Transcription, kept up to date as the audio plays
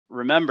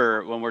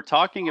remember, when we're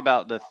talking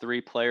about the three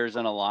players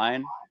in a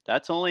line,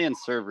 that's only in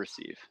serve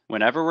receive.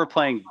 Whenever we're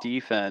playing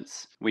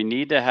defense, we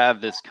need to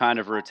have this kind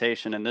of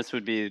rotation, and this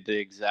would be the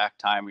exact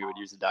time we would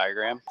use a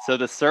diagram. So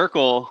the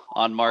circle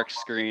on Mark's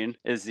screen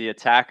is the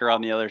attacker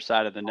on the other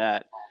side of the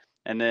net.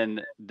 And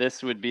then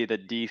this would be the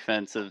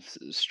defensive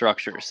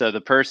structure. So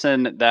the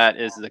person that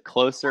is the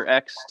closer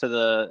X to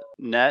the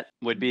net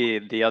would be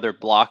the other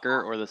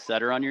blocker or the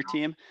setter on your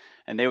team,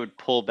 and they would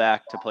pull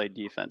back to play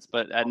defense.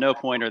 But at no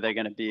point are they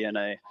going to be in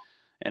a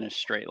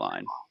straight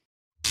line.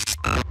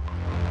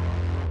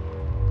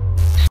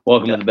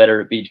 Welcome to the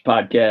Better at Beach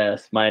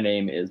podcast. My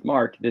name is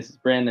Mark. This is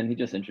Brandon. He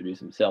just introduced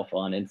himself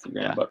on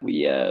Instagram, but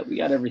we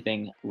got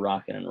everything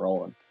rocking and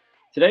rolling.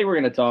 Today we're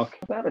going to talk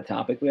about a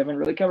topic we haven't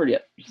really covered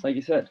yet. Just like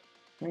you said,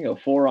 we're going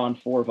to go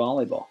 4-on-4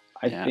 volleyball.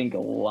 I think a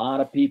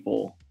lot of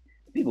people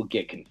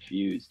get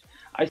confused.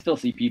 I still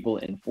see people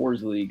in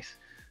fours leagues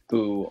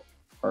who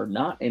are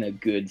not in a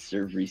good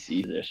serve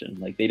receive position.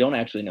 Like, they don't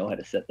actually know how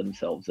to set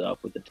themselves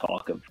up with the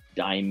talk of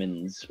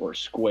diamonds or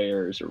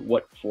squares or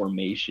what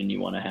formation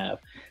you want to have.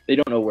 They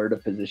don't know where to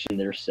position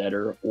their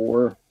setter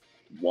or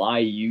why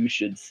you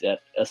should set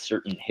a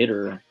certain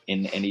hitter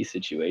in any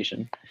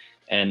situation.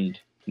 And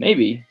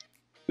maybe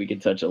we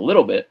could touch a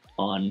little bit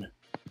on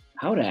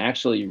how to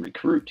actually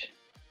recruit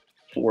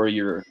for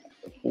your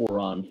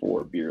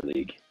 4-on-4 beer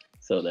league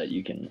so that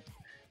you can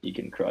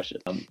crush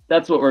it.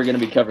 That's what we're going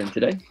to be covering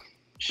today.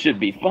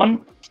 Should be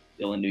fun.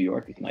 Still in New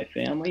York with my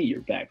family.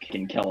 You're back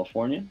in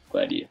California.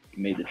 Glad you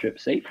made the trip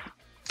safe.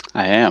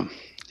 I am.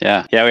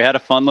 Yeah. We had a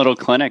fun little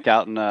clinic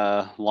out in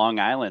Long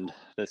Island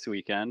this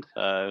weekend.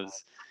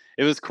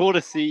 It was cool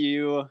to see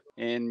you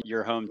in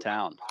your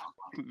hometown,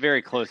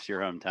 very close to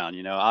your hometown.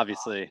 You know,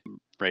 obviously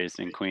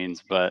raised in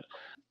Queens, but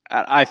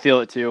I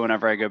feel it too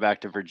whenever I go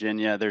back to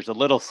Virginia. There's a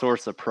little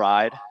source of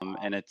pride,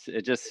 and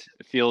it just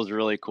feels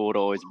really cool to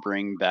always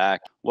bring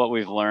back what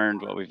we've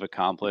learned, what we've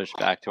accomplished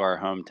back to our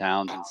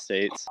hometowns and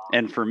states.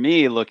 And for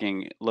me,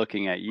 looking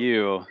at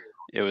you,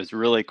 it was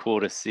really cool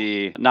to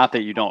see, not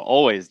that you don't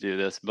always do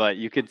this, but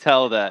you could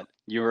tell that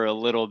you were a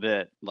little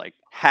bit like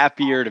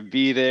happier to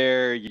be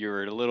there. You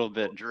were a little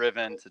bit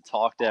driven to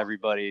talk to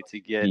everybody, to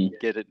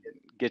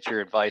get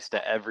your advice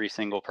to every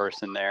single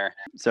person there.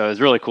 So it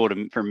was really cool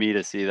for me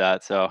to see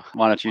that. So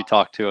why don't you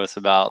talk to us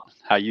about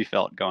how you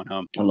felt going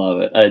home? I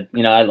love it.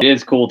 It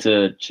is cool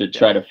to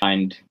try to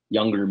find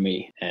younger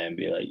me and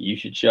be like, you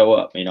should show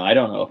up. I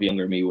don't know if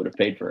younger me would have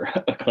paid for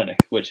a clinic,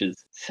 which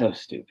is so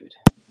stupid.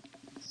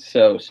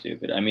 So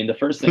stupid. The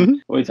first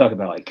thing when we talk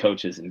about like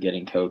coaches and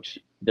getting coach,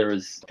 there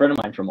was a friend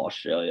of mine from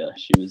Australia.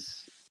 She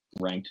was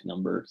ranked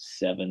number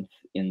 7th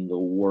in the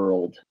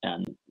world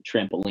on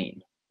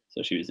trampoline.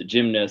 So she was a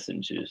gymnast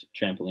and she was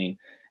trampoline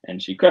and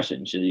she crushed it.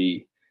 And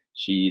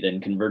she then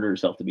converted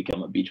herself to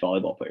become a beach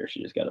volleyball player.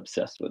 She just got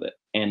obsessed with it.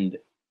 And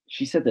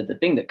she said that the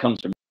thing that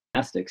comes from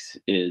gymnastics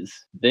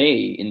is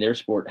they, in their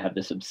sport, have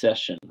this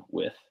obsession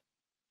with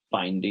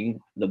finding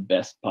the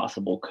best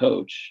possible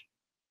coach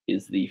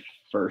is the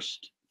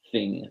first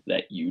thing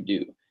that you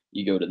do.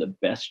 You go to the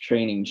best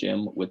training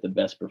gym with the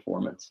best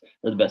performance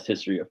or the best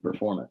history of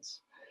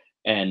performance.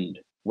 And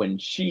when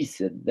she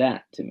said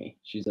that to me,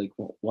 she's like,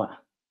 well, wow.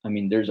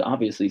 There's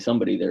obviously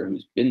somebody there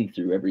who's been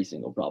through every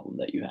single problem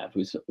that you have,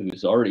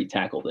 who's already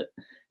tackled it,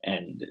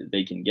 and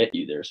they can get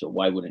you there. So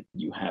why wouldn't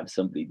you have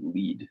somebody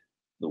lead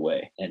the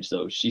way? And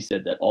so she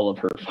said that all of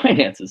her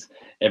finances,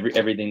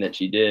 everything that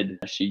she did,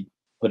 she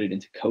put it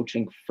into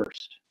coaching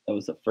first. That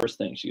was the first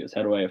thing. She goes,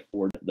 how do I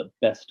afford the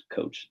best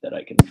coach that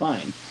I can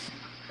find?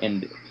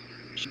 And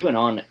she went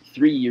on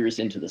 3 years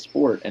into the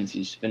sport, and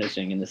she's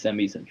finishing in the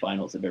semis and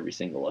finals of every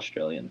single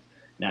Australian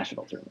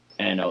national tournament.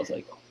 And I was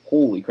like,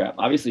 holy crap.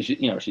 Obviously,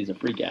 she's a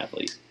freak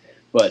athlete,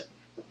 but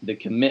the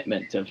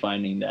commitment to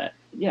finding that,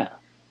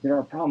 there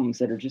are problems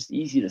that are just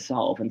easy to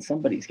solve, and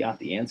somebody's got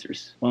the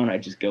answers. Why don't I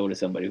just go to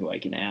somebody who I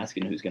can ask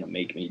and who's going to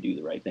make me do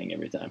the right thing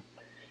every time?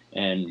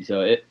 And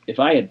so if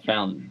I had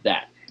found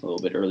that a little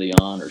bit early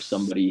on, or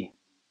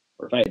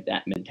if I had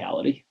that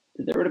mentality,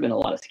 there would have been a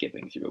lot of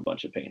skipping through a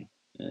bunch of pain.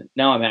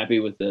 Now I'm happy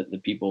with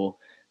the people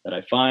that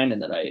I find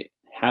and that I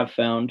have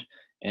found.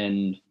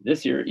 And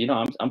this year,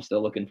 I'm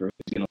still looking for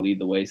who's going to lead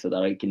the way so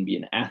that I can be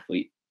an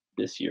athlete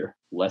this year,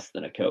 less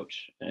than a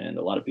coach. And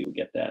a lot of people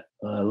get that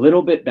a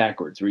little bit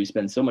backwards, where you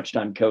spend so much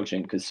time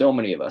coaching, because so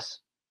many of us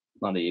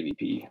on the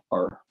AVP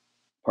are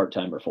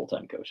part-time or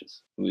full-time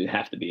coaches. We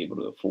have to be able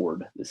to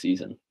afford the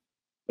season.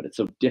 But it's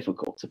so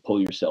difficult to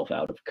pull yourself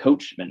out of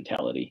coach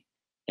mentality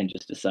and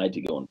just decide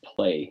to go and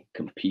play,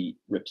 compete,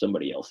 rip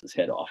somebody else's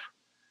head off,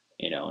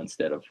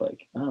 instead of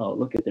like, oh,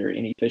 look at their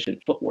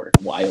inefficient footwork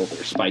while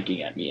they're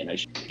spiking at me and I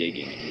should be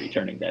digging and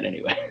returning that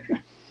anyway.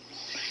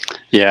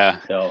 Yeah.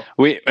 So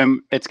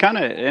it's kind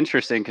of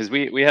interesting because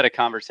we had a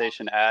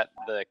conversation at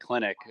the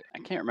clinic. I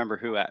can't remember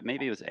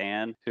maybe it was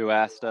Anne who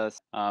asked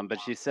us,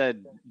 but she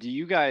said, do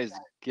you guys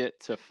get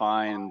to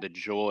find the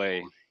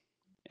joy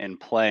in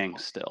playing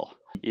still,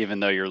 even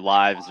though your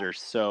lives are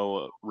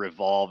so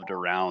revolved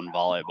around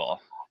volleyball?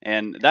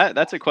 And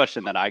that's a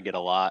question that I get a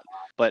lot.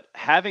 But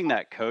having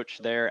that coach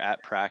there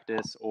at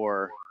practice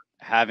or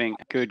having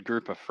a good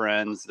group of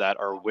friends that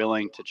are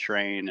willing to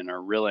train and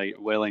are really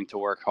willing to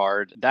work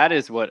hard, that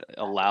is what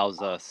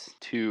allows us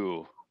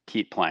to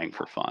keep playing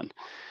for fun.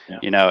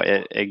 Yeah.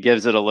 It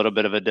gives it a little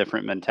bit of a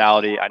different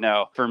mentality. I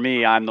know for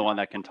me, I'm the one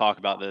that can talk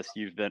about this.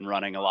 You've been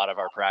running a lot of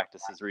our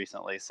practices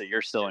recently, so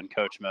you're still in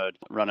coach mode,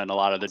 running a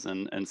lot of this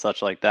and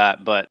such like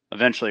that. But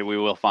eventually we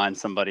will find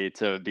somebody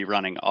to be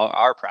running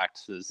our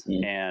practices.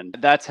 And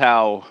that's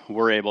how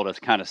we're able to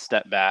kind of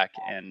step back,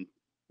 and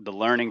the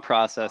learning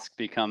process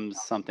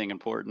becomes something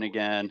important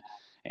again.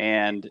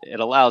 And it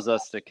allows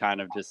us to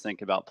kind of just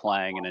think about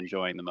playing and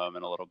enjoying the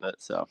moment a little bit.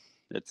 So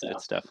it's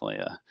definitely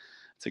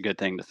it's a good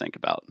thing to think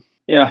about.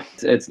 Yeah,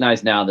 it's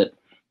nice now that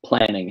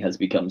planning has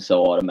become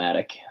so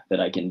automatic that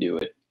I can do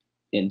it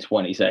in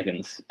 20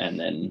 seconds and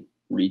then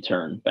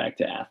return back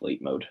to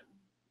athlete mode.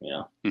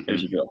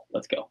 Here's your drill.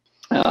 Let's go.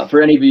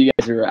 For any of you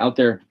guys who are out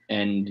there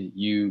and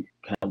you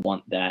kind of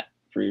want that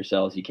for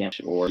yourselves, you can't,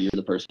 or you're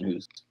the person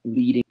who's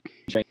leading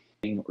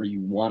training, or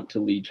you want to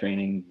lead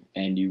training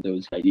and you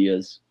those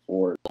ideas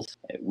for,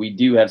 we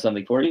do have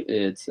something for you.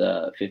 It's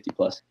 50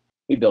 plus.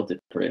 We built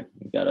it for you.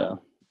 We've got a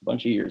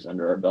bunch of years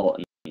under our belt,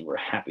 and we're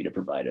happy to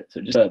provide it.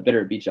 So just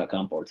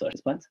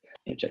betterbeach.com/plans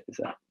and check this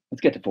out. Let's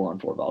get to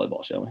 4-on-4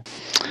 volleyball, shall we?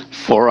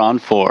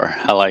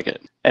 4-on-4. I like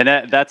it.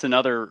 And that's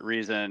another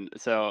reason.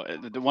 So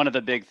one of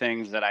the big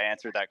things that I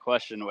answered that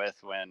question with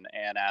when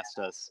Ann asked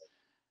us,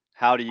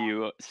 how do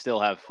you still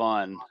have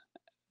fun?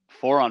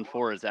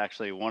 4-on-4 is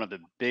actually one of the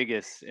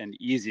biggest and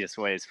easiest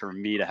ways for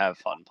me to have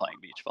fun playing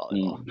beach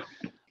volleyball.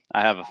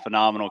 I have a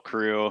phenomenal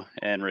crew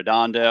in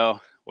Redondo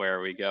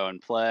where we go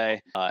and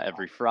play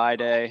every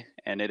Friday,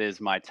 and it is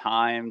my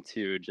time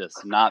to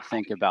just not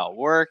think about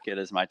work. It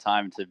is my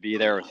time to be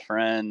there with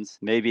friends,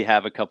 maybe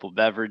have a couple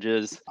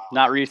beverages.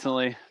 Not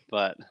recently,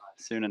 but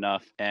soon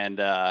enough. And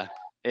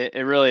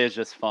it really is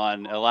just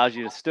fun. It allows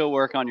you to still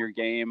work on your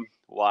game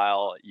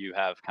while you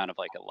have kind of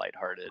like a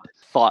lighthearted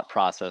thought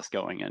process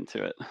going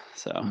into it.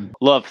 So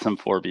love some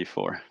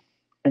 4v4.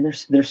 And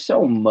there's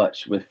so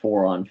much with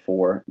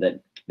 4-on-4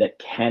 that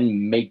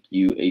can make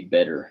you a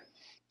better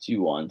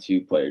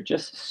 2-on-2 player.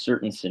 Just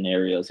certain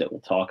scenarios that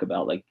we'll talk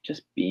about, like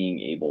just being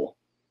able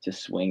to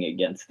swing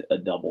against a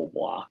double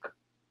block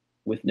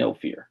with no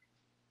fear.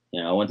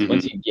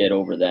 Once you get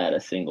over that,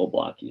 a single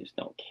block you just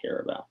don't care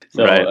about.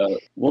 So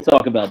we'll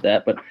talk about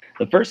that. But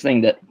the first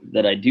thing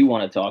that I do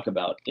want to talk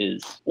about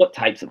is what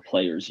types of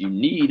players you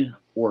need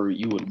or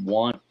you would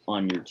want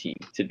on your team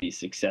to be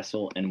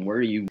successful, and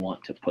where you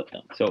want to put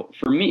them. So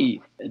for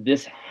me,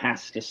 this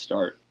has to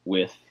start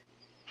with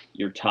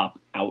your top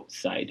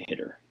outside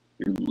hitter,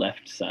 your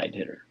left side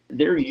hitter.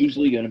 They're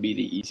usually going to be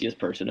the easiest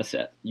person to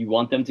set. You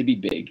want them to be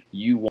big.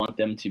 You want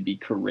them to be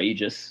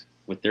courageous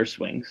with their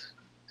swings.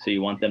 So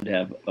you want them to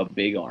have a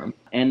big arm.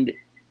 And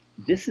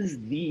this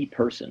is the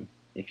person,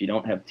 if you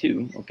don't have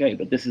two, okay,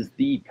 but this is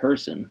the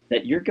person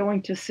that you're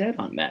going to set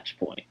on match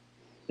point,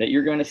 that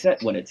you're going to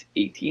set when it's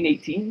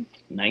 18-18,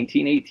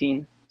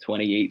 19-18,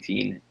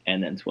 20-18,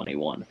 and then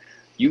 21.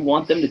 You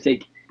want them to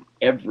take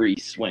every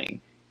swing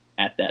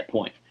at that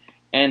point.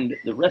 And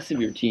the rest of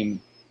your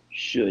team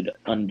should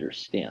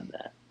understand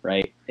that,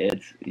 right?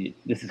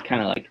 This is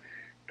kind of like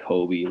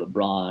Kobe,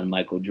 LeBron,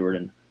 Michael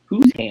Jordan.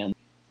 Whose hands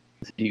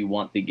do you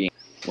want the game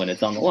when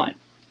it's on the line?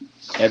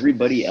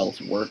 Everybody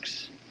else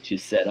works to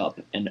set up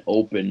and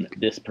open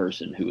this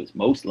person who is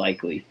most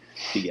likely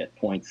to get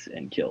points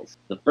and kills.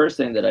 The first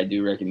thing that I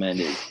do recommend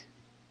is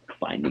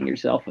finding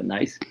yourself a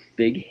nice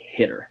big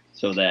hitter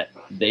so that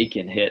they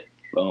can hit,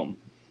 boom,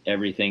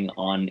 everything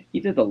on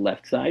either the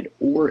left side,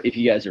 or if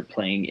you guys are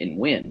playing in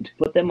wind,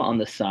 put them on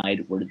the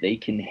side where they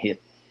can hit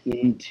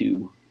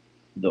into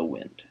the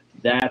wind.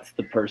 That's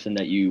the person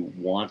that you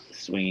want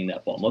swinging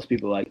that ball. Most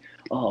people are like,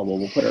 oh, well,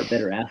 we'll put our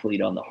better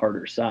athlete on the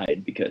harder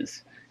side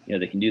because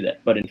they can do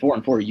that. But in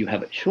 4-on-4, you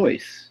have a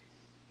choice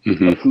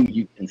of who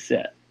you can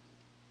set.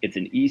 It's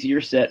an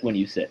easier set when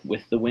you set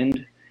with the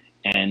wind,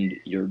 and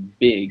your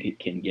big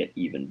can get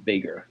even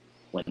bigger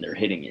when they're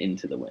hitting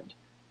into the wind.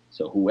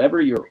 So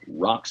whoever your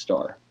rock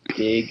star,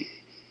 big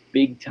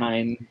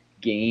time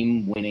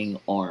game-winning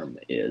arm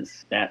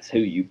is, that's who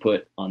you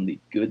put on the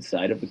good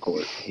side of the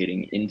court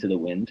hitting into the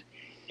wind,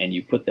 and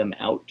you put them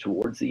out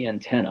towards the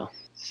antenna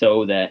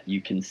so that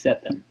you can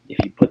set them. If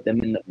you put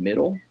them in the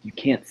middle, you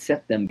can't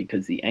set them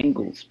because the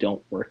angles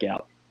don't work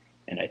out.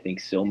 And I think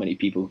so many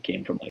people who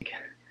came from like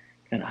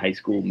kind of high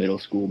school, middle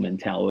school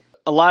mentality.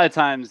 A lot of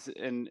times,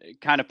 in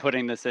kind of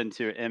putting this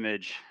into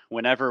image,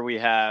 whenever we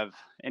have,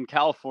 in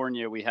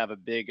California, we have a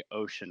big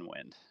ocean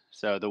wind.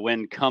 So the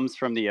wind comes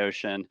from the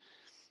ocean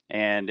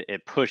and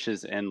it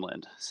pushes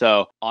inland.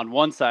 So on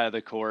one side of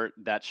the court,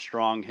 that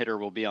strong hitter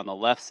will be on the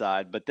left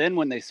side. But then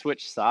when they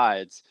switch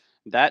sides,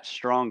 that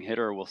strong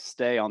hitter will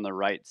stay on the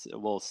right,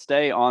 will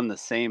stay on the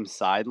same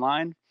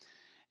sideline.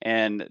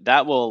 And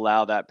that will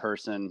allow that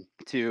person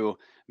to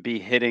be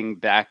hitting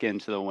back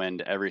into the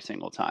wind every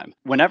single time.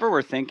 Whenever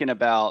we're thinking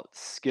about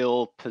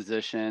skill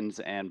positions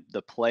and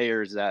the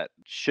players that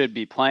should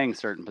be playing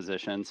certain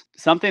positions,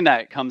 something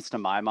that comes to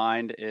my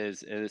mind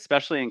is,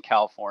 especially in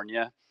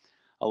California,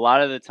 a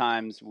lot of the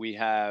times we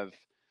have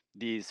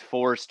these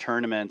forced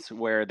tournaments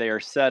where they are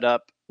set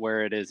up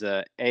where it is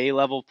a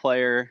level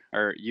player,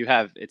 or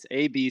it's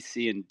A, B,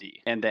 C, and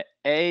D. And the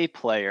A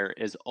player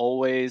is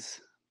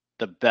always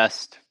the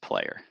best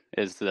player,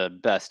 is the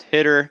best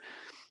hitter.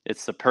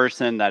 It's the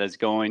person that is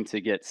going to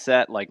get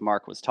set, like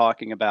Mark was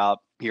talking about.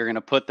 You're going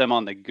to put them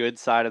on the good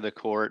side of the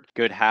court,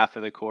 good half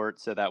of the court,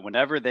 so that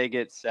whenever they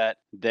get set,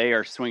 they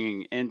are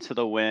swinging into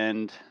the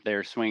wind.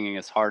 They're swinging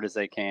as hard as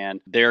they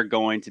can. They're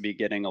going to be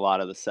getting a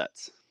lot of the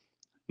sets.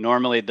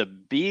 Normally the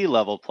B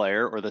level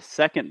player, or the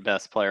second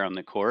best player on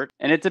the court,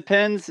 and it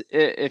depends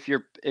if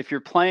you're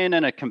playing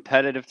in a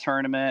competitive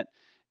tournament.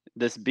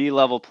 This B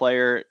level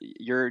player,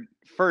 your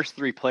first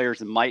three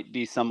players might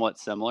be somewhat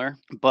similar,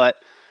 but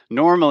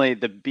normally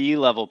the B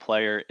level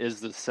player is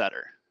the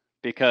setter,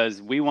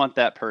 because we want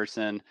that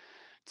person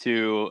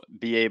to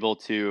be able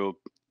to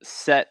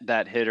set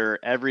that hitter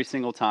every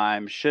single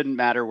time. Shouldn't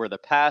matter where the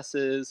pass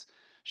is,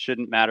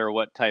 shouldn't matter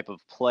what type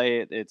of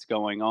play it's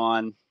going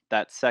on.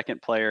 That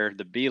second player,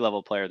 the B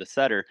level player, the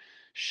setter,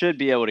 should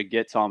be able to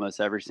get to almost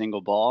every single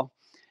ball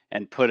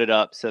and put it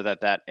up so that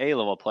that A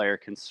level player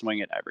can swing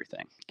at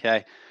everything.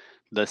 Okay.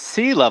 The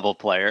C level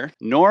player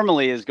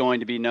normally is going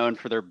to be known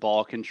for their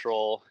ball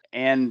control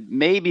and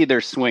maybe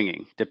their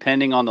swinging,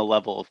 depending on the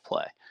level of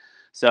play.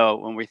 So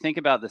when we think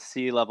about the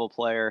C level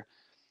player,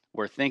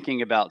 we're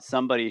thinking about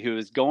somebody who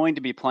is going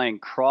to be playing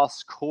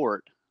cross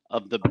court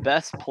of the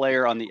best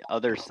player on the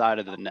other side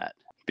of the net.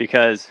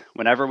 Because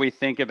whenever we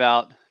think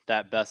about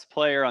that best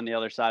player on the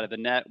other side of the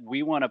net,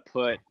 we want to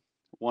put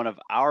one of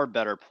our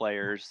better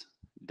players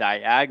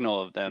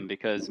diagonal of them,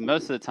 because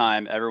most of the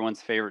time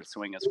everyone's favorite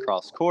swing is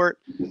cross court.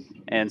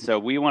 And so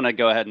we want to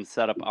go ahead and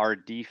set up our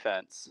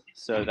defense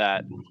so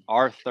that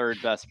our third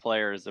best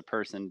player is the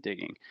person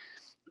digging.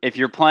 If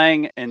you're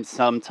playing in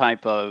some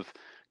type of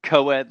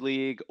co-ed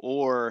league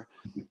or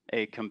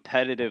a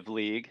competitive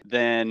league,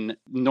 then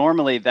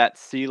normally that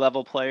C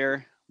level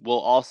player will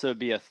also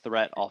be a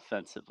threat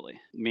offensively,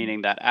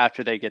 meaning that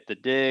after they get the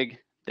dig,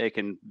 they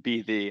can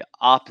be the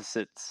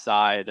opposite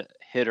side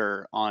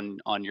hitter on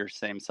your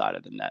same side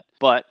of the net.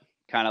 But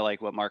kind of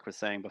like what Mark was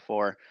saying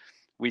before,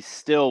 we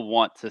still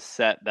want to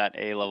set that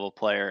A level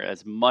player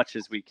as much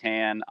as we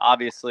can.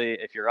 Obviously,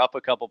 if you're up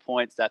a couple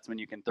points, that's when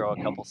you can throw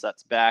a couple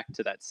sets back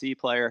to that C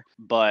player.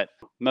 But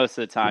most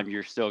of the time,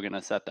 you're still going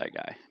to set that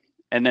guy.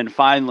 And then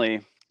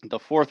finally, the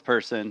fourth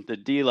person, the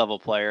D level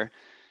player,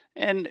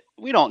 and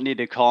we don't need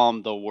to call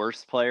him the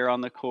worst player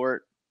on the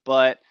court,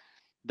 but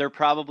they're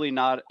probably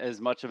not as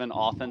much of an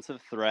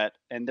offensive threat.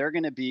 And they're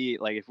going to be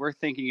like, if we're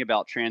thinking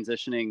about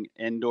transitioning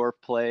indoor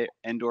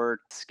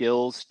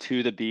skills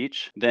to the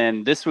beach,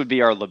 then this would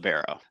be our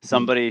libero,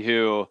 somebody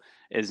who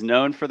is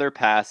known for their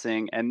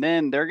passing. And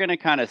then they're going to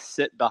kind of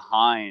sit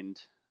behind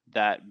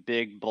that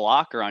big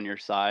blocker on your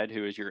side,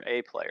 who is your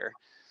A player.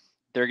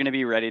 They're going to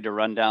be ready to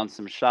run down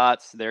some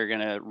shots. They're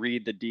going to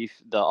read the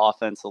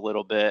offense a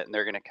little bit, and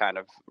they're going to kind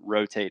of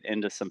rotate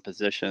into some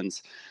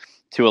positions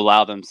to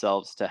allow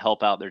themselves to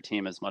help out their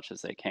team as much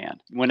as they can.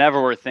 Whenever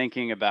we're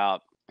thinking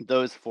about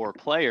those four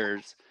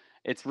players,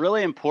 it's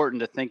really important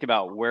to think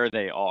about where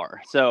they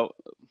are. So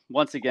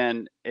once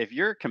again, if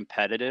you're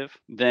competitive,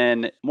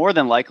 then more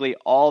than likely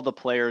all the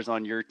players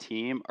on your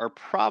team are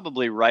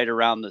probably right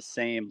around the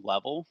same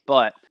level,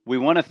 but we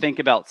want to think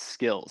about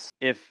skills.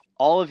 If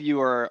all of you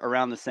are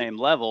around the same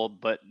level,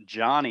 but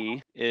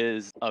Johnny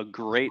is a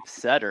great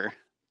setter,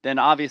 then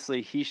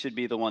obviously he should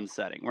be the one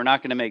setting. We're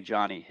not going to make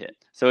Johnny hit.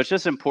 So it's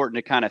just important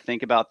to kind of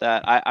think about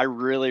that. I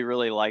really,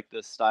 really like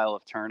this style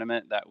of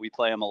tournament that we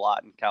play them a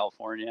lot in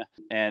California.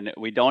 And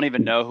we don't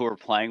even know who we're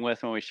playing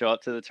with when we show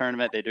up to the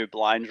tournament. They do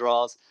blind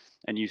draws,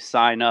 and you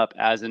sign up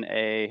as an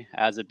A,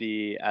 as a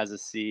B, as a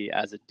C,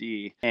 as a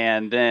D.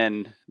 And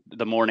then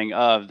the morning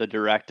of, the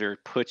director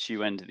puts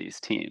you into these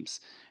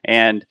teams.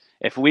 And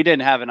if we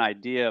didn't have an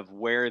idea of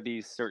where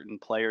these certain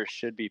players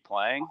should be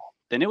playing,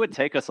 then it would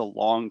take us a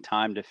long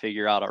time to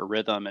figure out our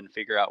rhythm and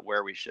figure out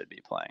where we should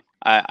be playing.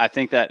 I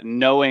think that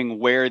knowing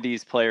where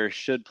these players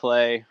should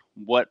play,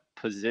 what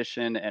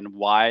position, and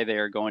why they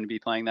are going to be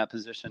playing that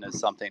position is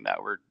something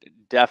that we're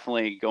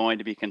definitely going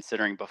to be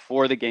considering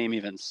before the game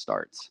even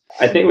starts.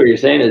 I think what you're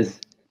saying is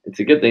it's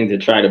a good thing to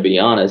try to be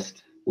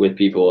honest with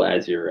people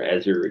as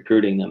you're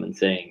recruiting them and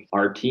saying,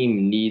 our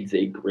team needs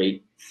a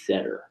great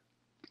setter.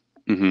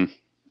 Mm-hmm.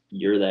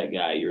 You're that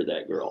guy, you're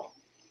that girl.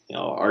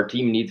 Our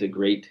team needs a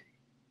great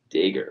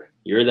digger.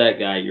 You're that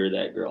guy, you're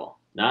that girl.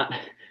 Not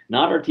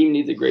our team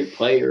needs a great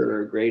player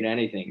or a great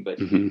anything, but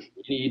Mm-hmm.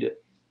 you need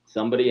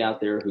somebody out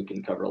there who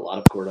can cover a lot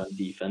of court on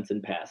defense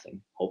and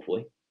passing,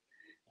 hopefully.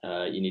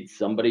 You need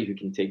somebody who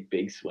can take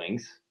big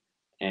swings,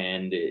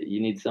 and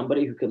you need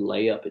somebody who can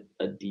lay up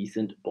a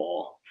decent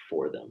ball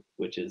for them,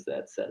 which is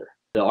that setter.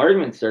 The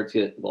argument starts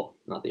to, well,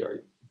 not the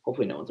argument.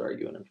 Hopefully no one's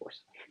arguing in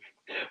force.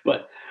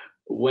 But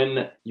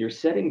when you're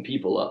setting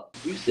people up,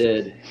 you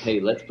said, hey,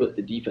 let's put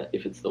the defense,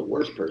 if it's the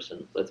worst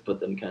person, let's put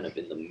them kind of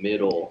in the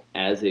middle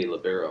as a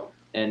libero.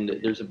 And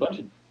there's a bunch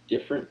of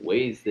different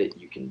ways that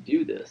you can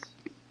do this.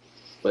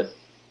 But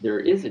there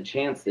is a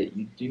chance that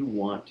you do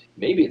want,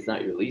 maybe it's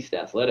not your least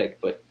athletic,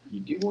 but you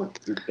do want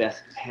your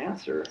best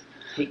passer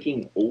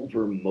taking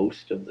over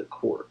most of the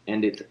court.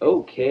 And it's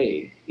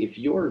okay if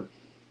your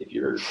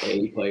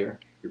A player,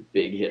 your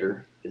big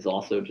hitter, is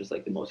also just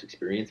like the most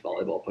experienced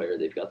volleyball player,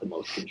 they've got the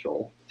most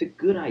control. It's a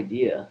good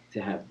idea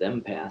to have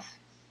them pass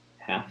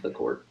half the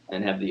court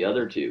and have the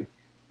other two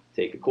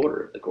take a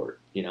quarter of the court.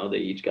 You know, they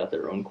each got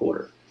their own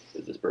quarter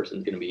because this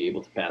person's going to be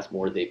able to pass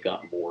more. They've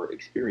got more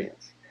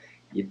experience.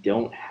 You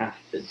don't have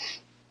to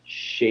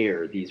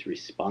share these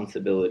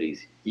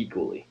responsibilities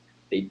equally.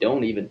 They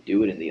don't even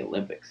do it in the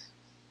Olympics.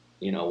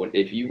 You know,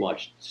 if you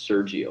watched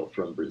Sergio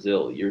from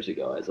Brazil years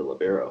ago as a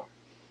libero,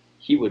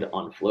 he would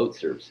on float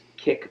serves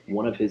kick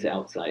one of his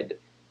outside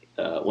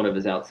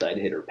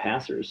hitter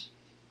passers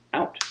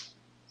out.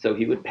 So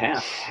he would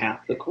pass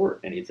half the court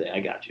and he'd say, "I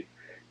got you,"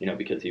 you know,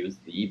 because he was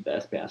the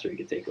best passer. He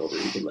could take over.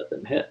 He could let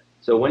them hit.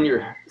 So when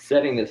you're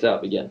setting this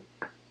up, again,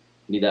 you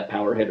need that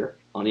power hitter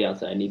on the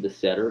outside. You need the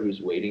setter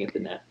who's waiting at the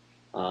net,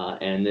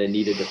 and then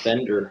need a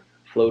defender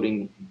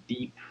floating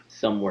deep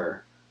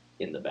somewhere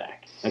in the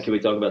back. Now, can we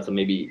talk about some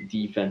maybe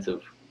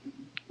defensive?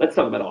 Let's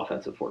talk about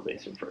offensive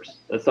formation first.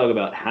 Let's talk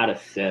about how to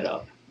set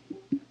up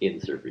in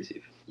serve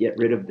receive. Get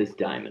rid of this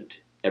diamond.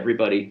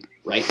 Everybody,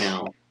 right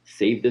now,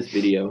 save this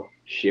video,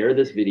 share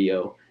this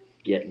video,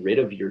 get rid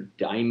of your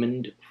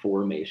diamond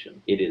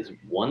formation. It is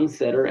one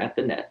setter at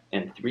the net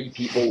and three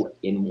people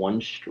in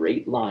one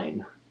straight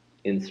line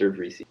in serve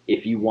receive.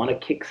 If you want to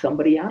kick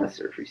somebody out of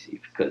serve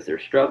receive because they're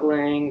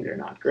struggling, they're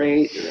not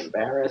great, they're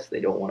embarrassed,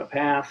 they don't want to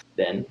pass,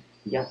 then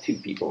you got two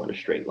people in a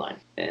straight line,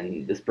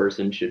 and this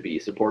person should be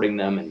supporting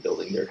them and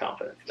building their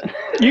confidence.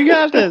 You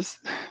got this.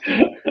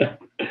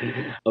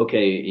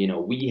 Okay, you know,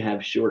 we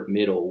have short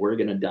middle. We're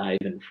going to dive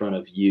in front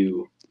of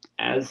you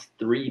as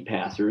three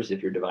passers.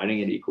 If you're dividing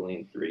it equally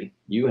in three,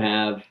 you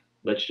have,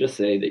 let's just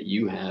say that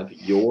you have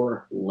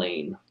your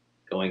lane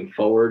going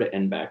forward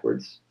and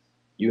backwards.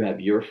 You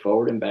have your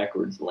forward and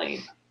backwards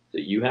lane. So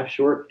you have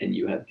short and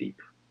you have deep.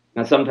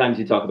 Now, sometimes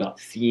you talk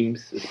about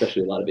seams,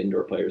 especially a lot of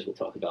indoor players will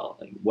talk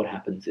about like what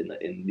happens in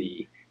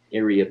the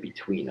area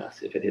between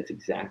us, if it hits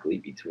exactly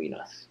between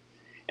us.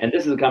 And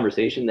this is a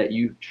conversation that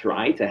you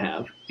try to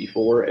have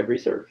before every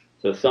serve.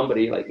 So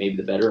somebody, like maybe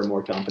the better or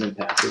more confident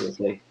passer, will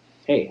say,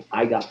 "Hey,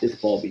 I got this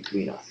ball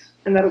between us."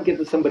 And that'll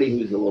give somebody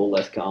who's a little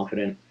less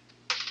confident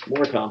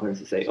more confidence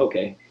to say,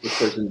 "Okay, this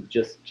person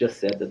just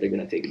said that they're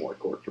going to take more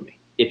court from me."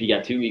 If you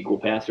got two equal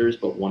passers,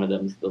 but one of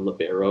them's the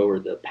libero or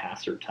the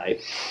passer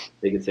type,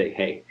 they can say,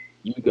 "Hey,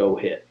 you go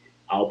hit.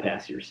 I'll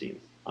pass your seam.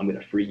 I'm going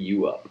to free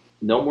you up."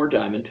 No more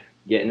diamond.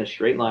 Get in a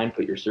straight line.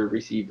 Put your serve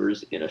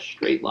receivers in a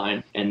straight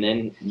line. And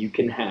then you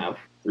can have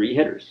three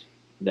hitters.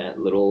 That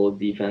little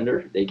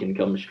defender, they can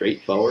come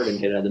straight forward and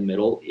hit out of the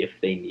middle if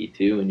they need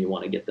to, and you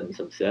want to get them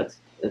some sets.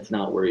 That's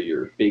not where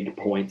your big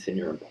points and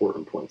your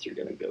important points are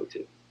going to go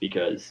to.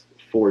 Because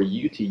for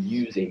you to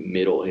use a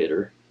middle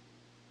hitter,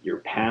 your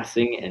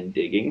passing and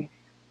digging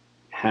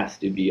has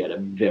to be at a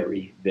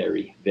very,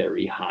 very,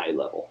 very high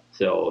level.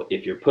 So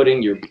if you're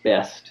putting your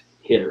best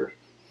hitter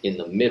in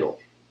the middle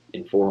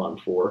in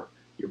 4-on-4,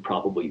 you're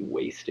probably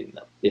wasting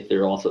them. If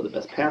they're also the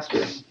best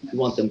passer, you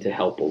want them to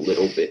help a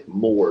little bit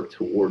more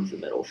towards the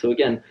middle. So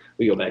again,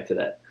 we go back to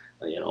that,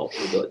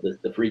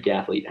 the freak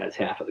athlete has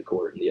half of the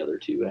court and the other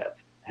two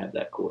have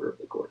that quarter of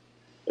the court.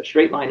 A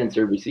straight line and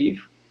serve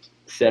receive,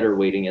 setter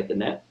waiting at the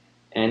net,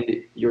 and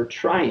you're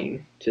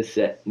trying to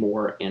set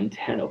more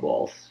antenna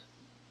balls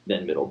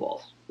than middle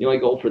balls. The only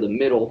goal for the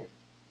middle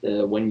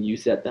when you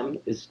set them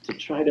is to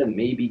try to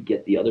maybe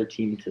get the other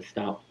team to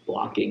stop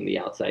blocking the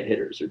outside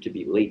hitters or to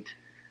be late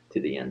to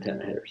the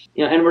antenna hitters.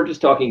 And we're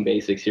just talking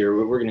basics here.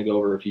 We're going to go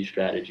over a few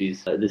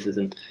strategies. This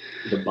isn't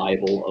the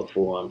Bible of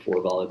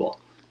 4-on-4 volleyball,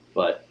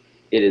 but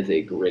it is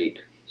a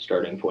great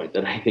starting point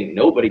that I think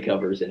nobody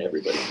covers and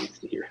everybody needs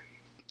to hear.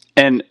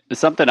 And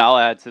something I'll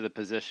add to the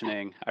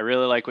positioning, I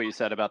really like what you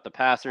said about the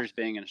passers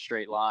being in a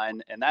straight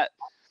line, and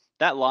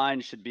that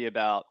line should be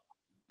about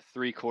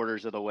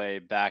 3/4 of the way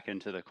back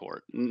into the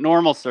court.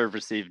 Normal serve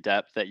receive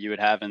depth that you would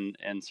have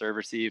in serve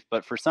receive,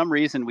 but for some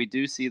reason we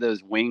do see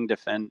those wing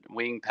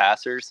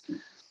passers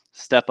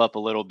step up a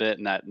little bit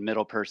and that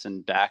middle person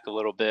back a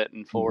little bit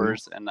in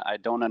fours. And I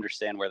don't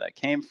understand where that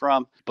came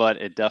from, but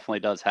it definitely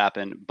does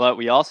happen. But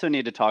we also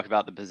need to talk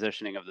about the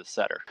positioning of the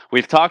setter.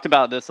 We've talked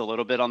about this a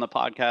little bit on the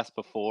podcast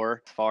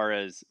before as far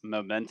as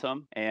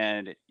momentum,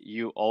 and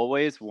you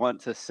always want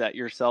to set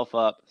yourself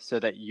up so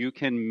that you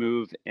can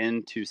move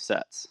into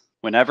sets.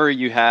 Whenever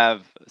you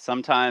have,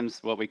 sometimes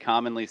what we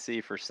commonly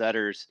see for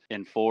setters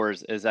in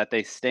fours is that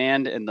they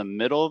stand in the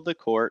middle of the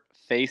court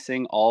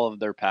facing all of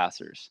their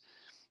passers.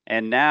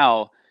 And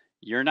now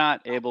you're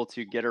not able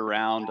to get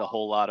around a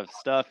whole lot of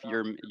stuff.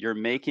 You're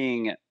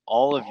making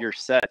all of your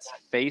sets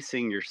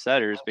facing your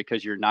setters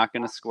because you're not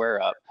going to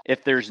square up.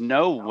 If there's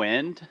no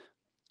wind,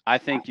 I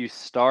think you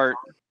start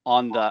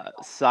on the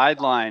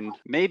sideline,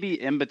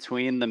 maybe in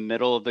between the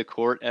middle of the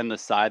court and the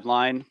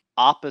sideline,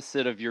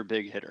 opposite of your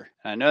big hitter.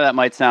 I know that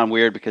might sound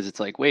weird because it's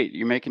like, wait,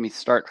 you're making me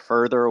start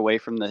further away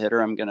from the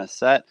hitter I'm going to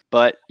set,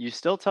 but you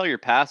still tell your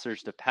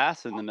passers to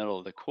pass in the middle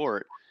of the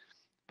court,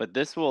 but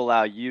this will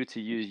allow you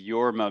to use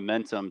your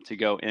momentum to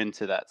go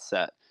into that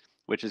set,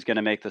 which is going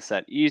to make the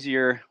set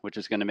easier, which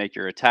is going to make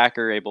your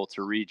attacker able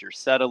to read your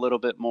set a little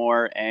bit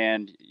more,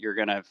 and you're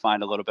going to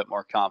find a little bit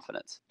more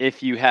confidence.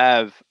 If you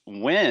have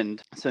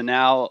wind, so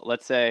now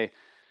let's say,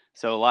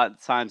 so a lot of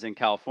times in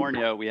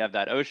California, we have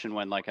that ocean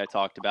wind, like I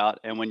talked about.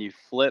 And when you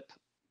flip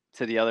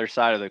to the other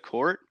side of the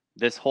court,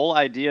 this whole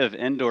idea of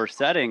indoor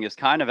setting is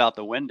kind of out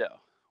the window,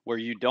 where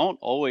you don't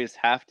always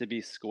have to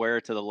be square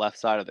to the left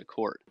side of the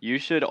court. You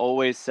should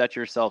always set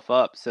yourself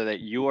up so that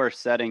you are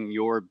setting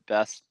your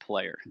best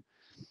player.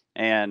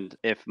 And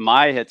if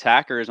my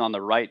attacker is on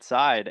the right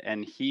side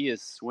and he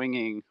is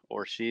swinging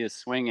or she is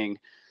swinging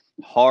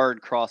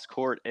hard cross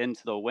court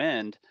into the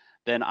wind,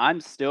 then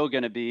I'm still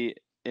going to be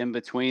in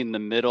between the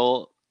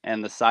middle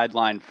and the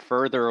sideline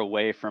further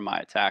away from my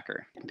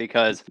attacker,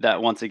 because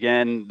that, once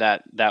again,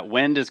 that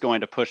wind is going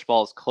to push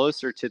balls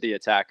closer to the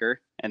attacker,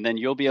 and then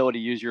you'll be able to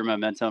use your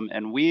momentum.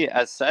 And we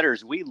as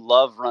setters, we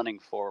love running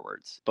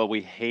forwards, but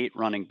we hate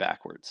running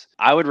backwards.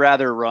 I would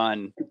rather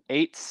run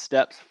 8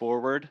 steps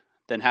forward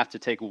than have to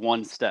take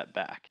 1 step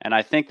back. And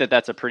I think that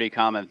that's a pretty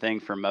common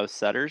thing for most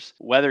setters,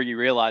 whether you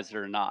realize it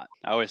or not.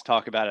 I always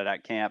talk about it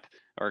at camp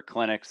or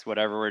clinics,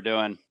 whatever we're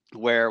doing,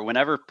 where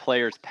whenever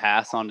players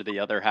pass onto the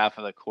other half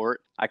of the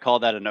court, I call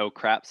that a no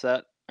crap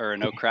set or a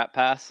no crap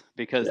pass,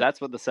 because that's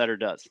what the setter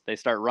does. They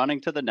start running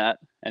to the net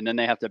and then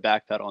they have to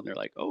backpedal and they're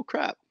like, oh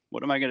crap,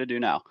 what am I going to do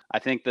now? I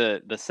think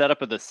the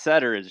setup of the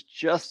setter is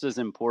just as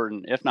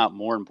important, if not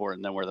more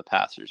important, than where the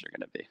passers are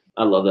going to be.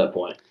 I love that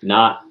point.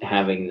 Not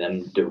having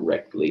them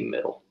directly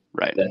middle.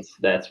 Right.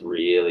 That's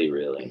really,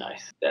 really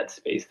nice. That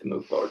space to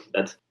move forward.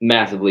 That's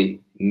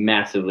massively,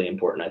 massively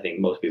important. I think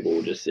most people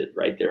will just sit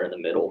right there in the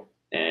middle,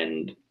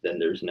 and then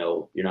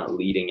you're not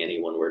leading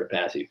anyone where to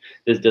pass you.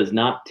 This does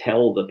not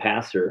tell the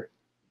passer,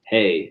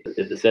 hey,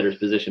 if the setter's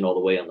positioned all the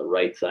way on the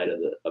right side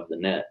of the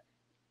net,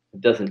 it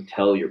doesn't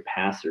tell your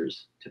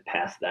passers to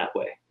pass that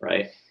way,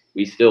 right?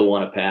 We still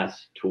want to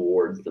pass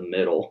towards the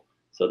middle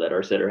so that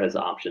our setter has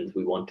options.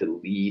 We want to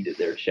lead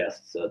their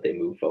chest so that they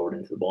move forward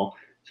into the ball.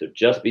 So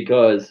just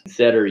because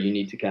setter, you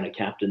need to kind of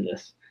captain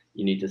this,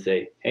 you need to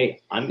say,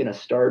 hey, I'm going to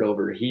start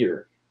over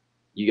here.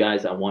 You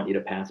guys, I want you to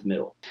pass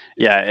middle.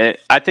 Yeah,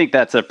 I think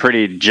that's a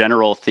pretty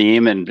general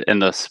theme in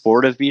the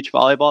sport of beach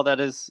volleyball. That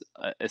is,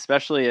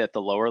 especially at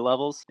the lower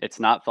levels, it's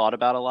not thought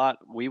about a lot.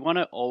 We want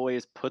to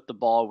always put the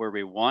ball where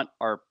we want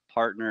our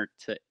partner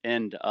to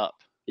end up,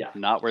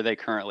 not where they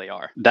currently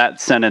are.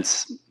 That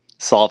sentence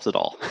solves it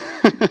all.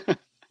 Definitely.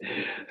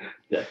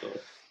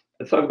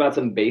 Let's talk about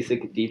some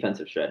basic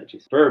defensive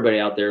strategies. For everybody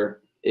out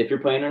there, if you're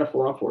playing in a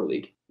 4-on-4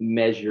 league,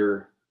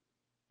 measure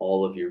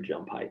all of your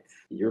jump heights.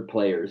 Your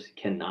players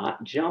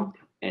cannot jump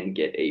and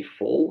get a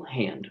full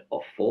hand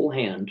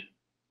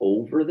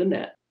over the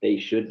net. They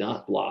should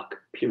not block,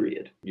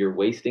 period. You're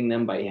wasting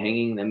them by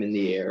hanging them in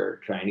the air,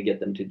 trying to get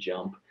them to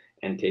jump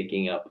and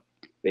taking up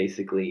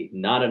basically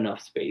not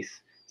enough space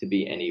to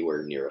be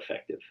anywhere near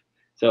effective.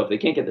 So if they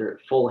can't get their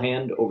full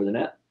hand over the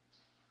net,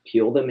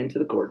 peel them into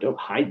the court. Don't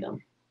hide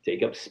them.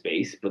 Take up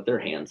space, put their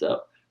hands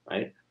up,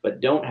 right? But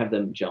don't have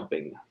them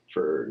jumping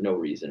for no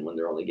reason when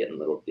they're only getting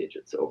little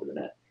digits over the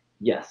net.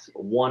 Yes,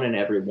 1 in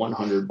every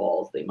 100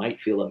 balls, they might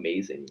feel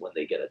amazing when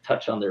they get a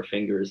touch on their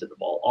fingers and the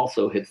ball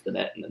also hits the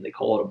net, and then they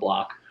call it a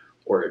block,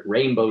 or it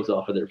rainbows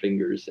off of their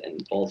fingers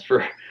and falls for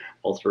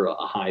a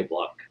high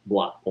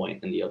block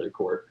point in the other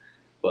court.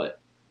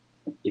 But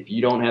if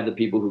you don't have the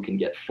people who can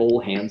get full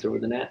hands over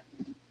the net,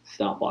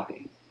 stop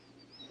blocking.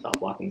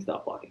 Stop blocking,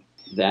 stop blocking.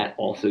 That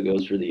also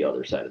goes for the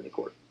other side of the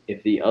court.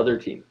 If the other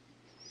team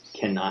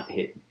cannot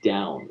hit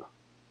down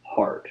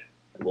hard,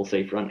 and we'll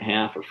say front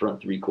half or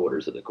front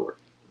 3/4 of the court,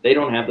 they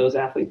don't have those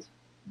athletes,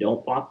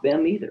 don't block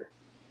them either.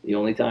 The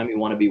only time you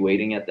want to be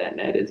waiting at that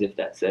net is if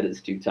that set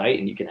is too tight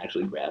and you can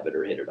actually grab it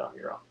or hit it on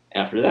your own.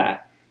 After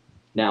that,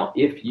 now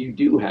if you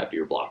do have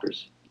your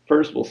blockers,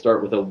 first we'll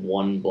start with a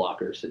 1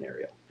 blocker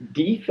scenario.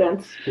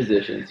 Defense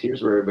positions,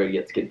 here's where everybody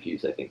gets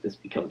confused. I think this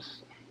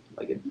becomes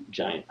like a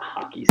giant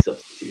hockey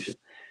substitution,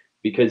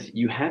 because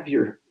you have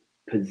your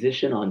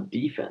position on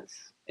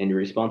defense and your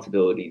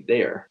responsibility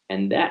there,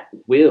 and that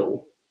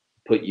will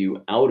put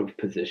you out of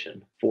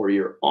position for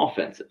your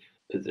offensive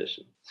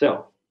position.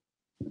 So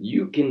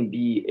you can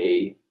be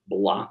a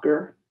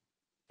blocker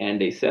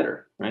and a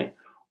setter, right?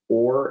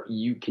 Or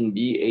you can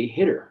be a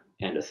hitter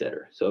and a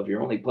setter. So if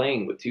you're only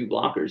playing with 2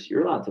 blockers,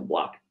 you're allowed to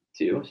block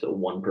 2. So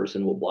one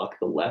person will block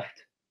the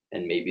left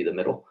and maybe the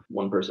middle.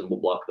 One person will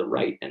block the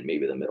right and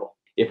maybe the middle.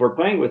 If we're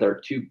playing with our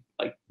 2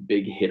 like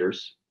big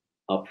hitters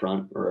up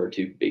front, or our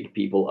 2 big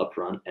people up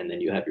front, and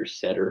then you have your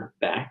setter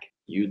back,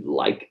 you'd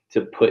like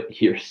to put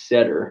your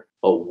setter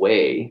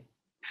away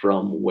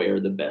from where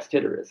the best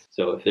hitter is.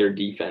 So if they're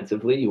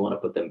defensively, you want to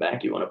put them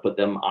back. You want to put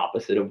them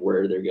opposite of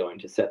where they're going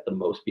to set the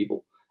most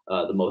people,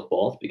 the most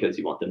balls, because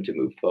you want them to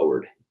move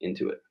forward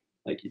into it,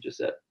 like you just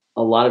said.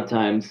 A lot of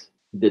times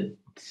the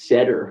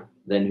setter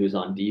then who's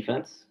on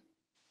defense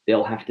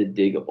they'll have to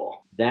dig a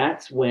ball.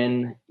 That's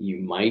when you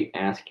might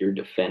ask your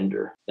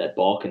defender, that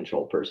ball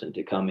control person,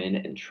 to come in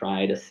and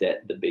try to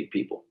set the big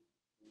people,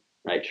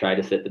 right? Try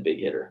to set the big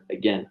hitter.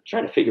 Again,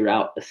 try to figure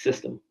out a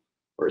system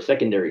or a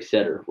secondary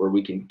setter where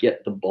we can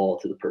get the ball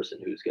to the person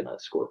who's going to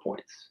score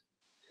points.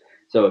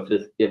 So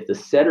if the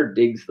setter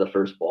digs the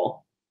first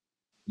ball,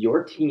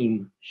 your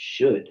team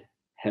should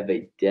have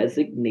a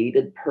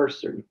designated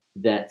person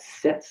that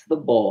sets the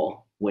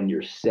ball when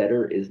your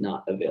setter is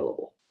not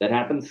available. That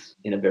happens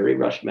in a very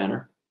rushed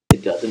manner.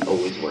 It doesn't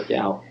always work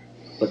out,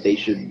 but they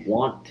should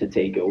want to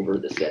take over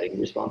the setting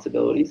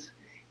responsibilities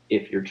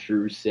if your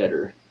true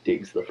setter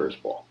digs the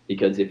first ball.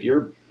 Because if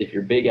your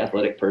big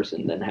athletic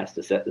person then has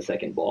to set the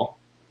second ball,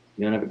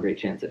 you don't have a great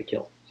chance at a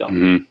kill. So,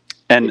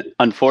 And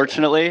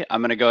unfortunately,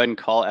 I'm going to go ahead and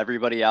call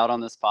everybody out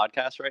on this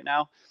podcast right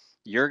now.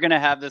 You're going to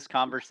have this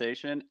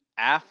conversation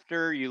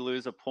after you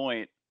lose a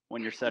point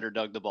when your setter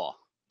dug the ball.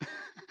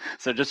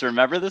 So just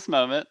remember this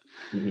moment.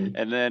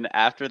 And then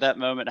after that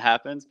moment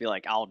happens, be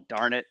like, oh,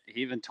 darn it.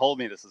 He even told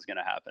me this is going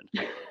to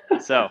happen.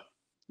 So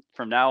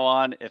from now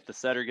on, if the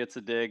setter gets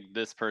a dig,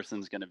 this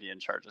person's going to be in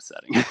charge of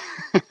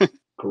setting.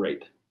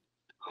 Great.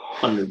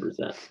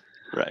 100%.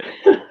 Right.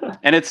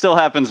 And it still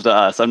happens to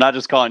us. I'm not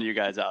just calling you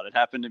guys out. It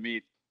happened to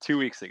me 2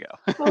 weeks ago.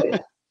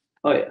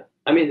 Oh yeah.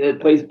 I mean,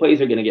 the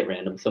plays are going to get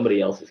random.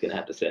 Somebody else is going to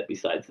have to set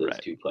besides those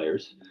two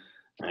players,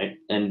 right?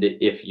 And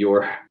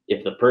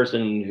if the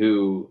person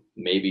who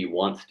maybe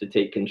wants to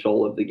take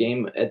control of the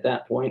game at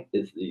that point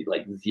is the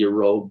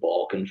zero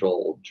ball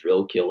control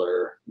drill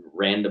killer,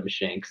 random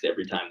shanks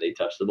every time they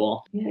touch the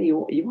ball, yeah,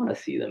 you want to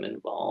see them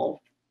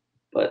involved,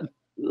 but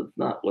that's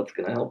not what's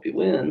going to help you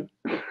win.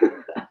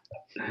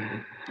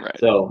 Right.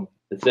 So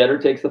the setter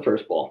takes the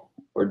first ball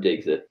or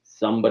digs it.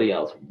 Somebody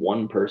else,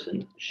 one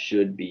person,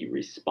 should be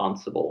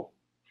responsible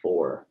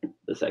for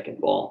the second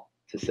ball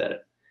to set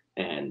it,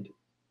 and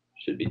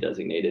should be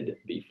designated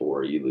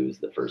before you lose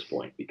the first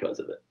point because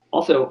of it.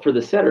 Also, for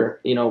the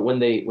setter, when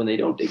they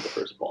don't dig the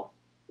first ball,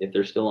 if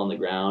they're still on the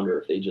ground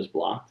or if they just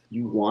blocked,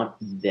 you want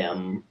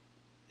them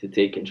to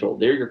take control.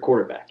 They're your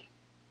quarterback,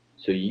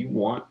 so you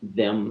want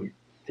them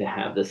to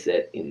have the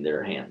set in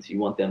their hands. You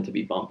want them to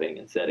be bumping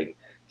and setting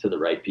to the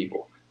right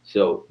people.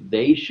 So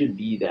they should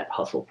be that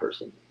hustle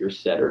person. Your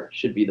setter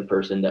should be the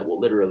person that will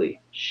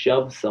literally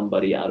shove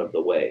somebody out of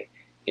the way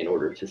in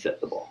order to set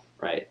the ball,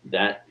 right?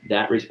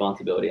 That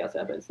responsibility has to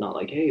happen. It's not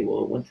like, hey,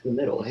 well, it went to the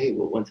middle. Hey,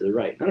 well, it went to the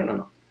right.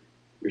 No.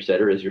 Your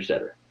setter is your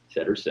setter.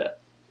 Setter set,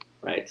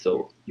 right?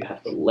 So you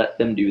have to let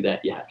them do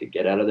that. You have to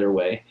get out of their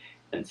way.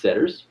 And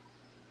setters,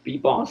 be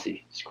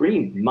bossy.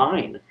 Scream,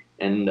 mine.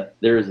 And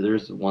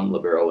there's one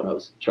libero when I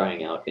was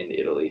trying out in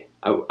Italy.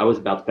 I was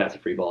about to pass a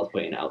free ball. I was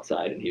playing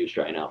outside, and he was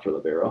trying out for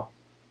libero.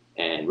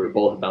 And we were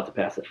both about to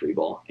pass a free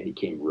ball, and he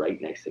came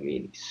right next to me,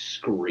 and he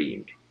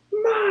screamed,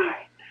 mine!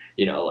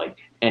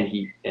 And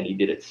he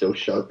did it so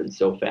sharp and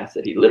so fast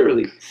that he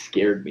literally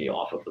scared me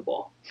off of the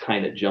ball,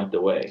 kind of jumped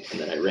away.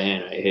 And then I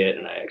ran, I hit,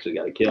 and I actually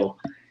got a kill.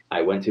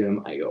 I went to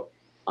him, I go,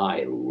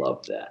 I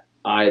love that.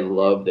 I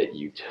love that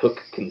you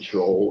took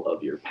control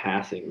of your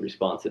passing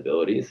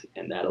responsibilities,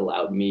 and that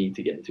allowed me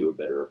to get into a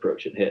better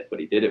approach and hit. But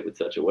he did it with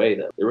such a way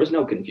that there was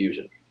no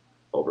confusion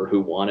over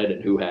who wanted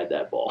and who had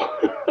that ball.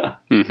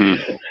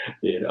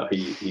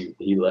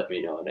 He let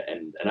me know,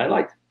 and I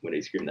liked when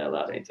he screamed that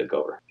loud and he took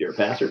over. If you're a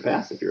passer,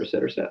 pass. If you're a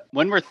setter, set.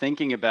 When we're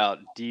thinking about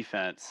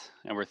defense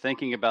and we're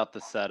thinking about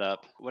the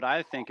setup, what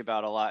I think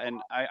about a lot,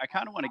 and I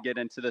kind of want to get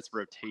into this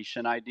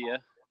rotation idea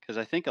because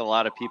I think a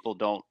lot of people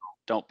don't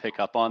pick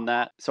up on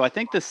that. So I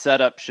think the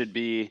setup should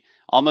be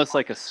almost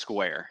like a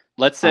square.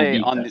 Let's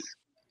say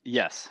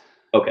yes.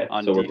 Okay,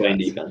 so we're playing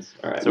defense.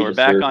 All right. So we're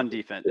back on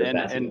defense,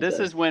 and this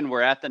is when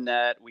we're at the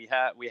net. We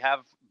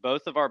have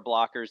both of our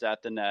blockers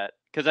at the net,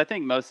 because I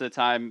think most of the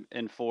time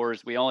in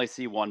fours we only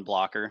see one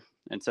blocker.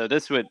 And so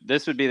this would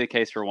be the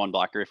case for one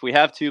blocker. If we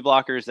have two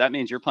blockers, that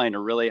means you're playing a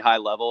really high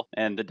level,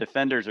 and the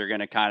defenders are going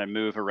to kind of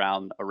move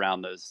around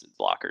those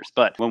blockers.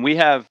 But when we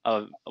have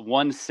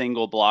one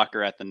single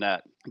blocker at the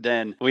net,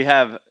 then we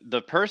have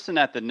the person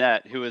at the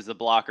net who is the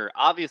blocker.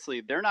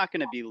 Obviously, they're not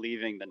going to be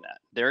leaving the net.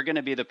 They're going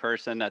to be the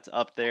person that's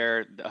up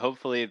there.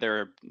 Hopefully,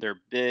 they're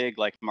big,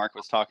 like Mark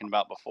was talking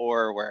about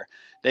before, where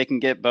they can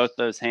get both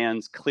those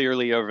hands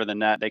clearly over the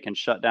net. They can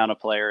shut down a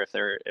player if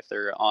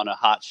they're on a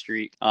hot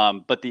streak.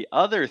 But the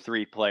other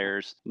three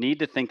players need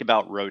to think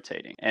about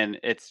rotating, and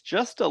it's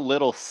just a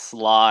little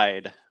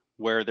slide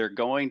where they're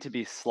going to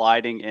be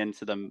sliding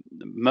into the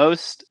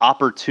most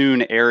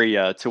opportune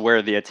area to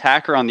where the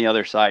attacker on the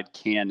other side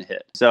can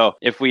hit. So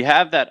if we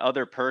have that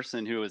other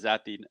person who is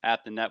at the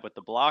net with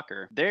the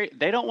blocker, they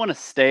don't want to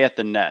stay at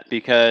the net,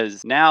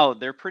 because now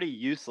they're pretty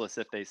useless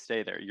if they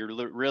stay there.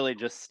 You're really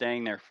just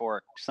staying there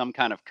for some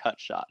kind of cut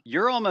shot.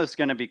 You're almost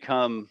going to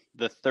become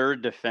the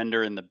third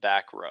defender in the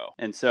back row.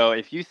 And so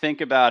if you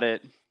think about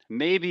it,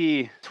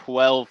 maybe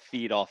 12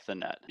 feet off the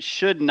net.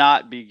 Should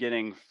not be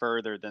getting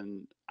further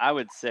than, I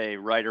would say,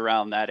 right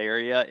around that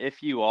area.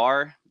 If you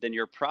are, then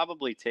you're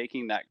probably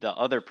taking the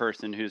other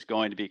person who's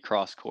going to be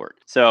cross court.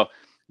 So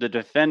the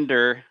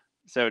defender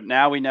So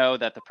now we know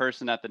that the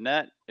person at the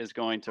net is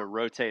going to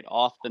rotate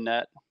off the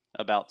net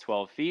about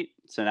 12 feet.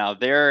 So now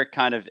they're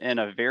kind of in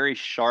a very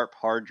sharp,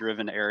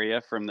 hard-driven area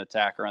from the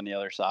attacker on the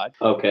other side.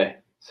 Okay,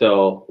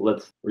 so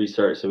let's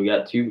restart. So we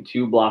got two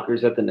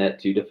blockers at the net,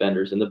 2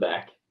 defenders in the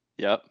back.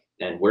 Yep.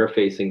 And we're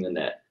facing the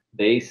net.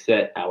 They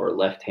set our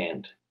left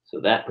hand.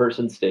 So that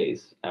person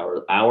stays.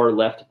 Our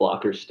left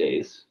blocker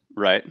stays.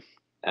 Right.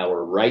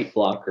 Our right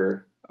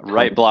blocker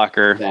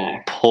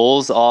Blocker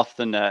pulls off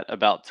the net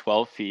about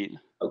 12 feet.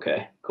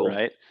 Okay, cool.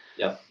 Right.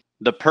 Yep.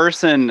 The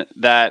person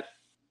that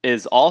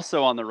is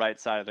also on the right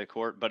side of the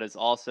court, but is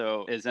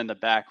in the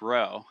back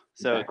row.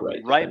 So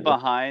right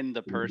behind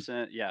the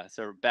person,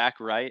 so back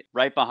right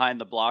behind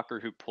the blocker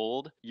who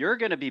pulled, you're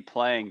going to be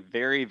playing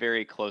very,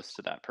 very close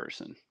to that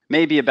person.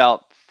 Maybe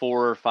about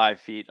 4 or 5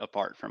 feet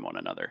apart from one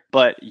another.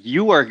 But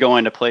you are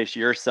going to place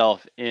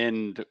yourself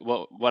in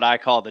what I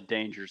call the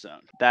danger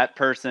zone. That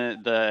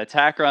person, the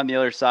attacker on the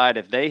other side,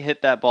 if they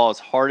hit that ball as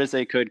hard as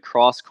they could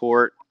cross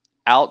court,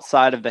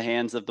 outside of the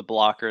hands of the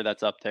blocker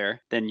that's up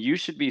there, then you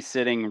should be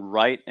sitting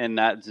right in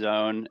that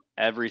zone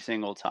every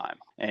single time.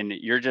 And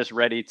you're just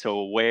ready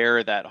to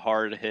wear that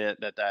hard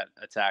hit that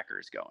attacker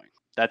is going.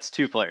 That's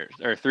 2 players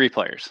or 3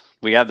 players.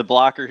 We have the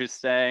blocker who's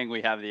staying.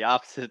 We have the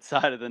opposite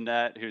side of the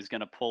net who's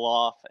going to pull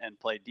off and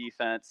play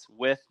defense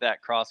with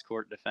that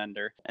cross-court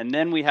defender. And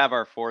then we have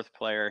our 4th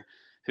player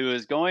who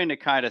is going to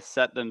kind of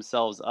set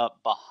themselves up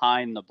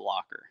behind the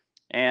blocker.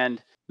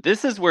 And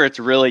this is where it's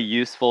really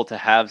useful to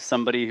have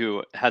somebody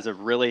who has a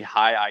really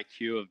high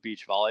IQ of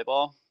beach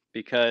volleyball,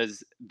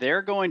 because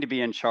they're going to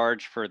be in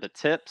charge for the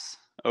tips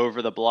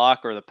over the block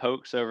or the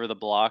pokes over the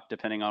block,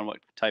 depending on what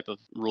type of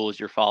rules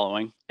you're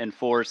following. And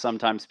 4,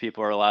 sometimes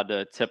people are allowed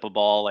to tip a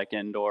ball like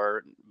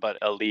indoor, but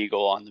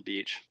illegal on the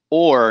beach.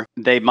 Or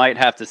they might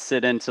have to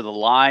sit into the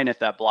line if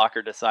that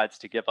blocker decides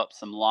to give up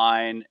some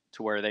line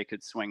to where they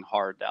could swing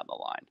hard down the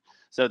line.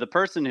 So the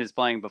person who's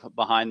playing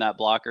behind that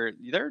blocker,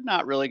 they're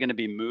not really going to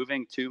be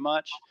moving too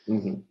much,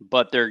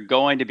 but they're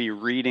going to be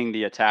reading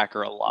the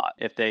attacker a lot.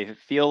 If they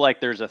feel like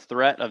there's a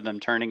threat of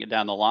them turning it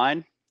down the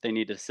line, they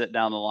need to sit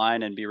down the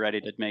line and be ready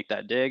to make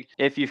that dig.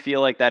 If you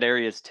feel like that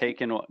area is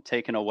taken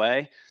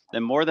away,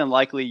 then more than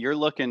likely you're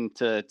looking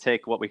to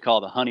take what we call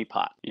the honey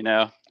pot,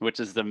 which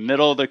is the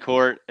middle of the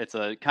court. It's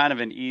a kind of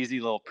an easy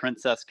little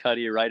princess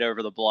cutty right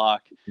over the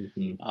block.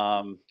 The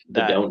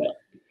donut.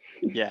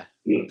 Yeah.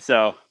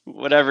 So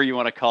whatever you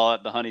want to call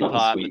it, the honey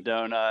pot, the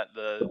donut,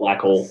 the black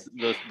hole,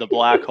 the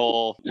black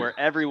hole, where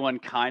everyone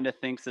kind of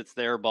thinks it's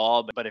their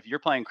ball. But if you're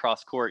playing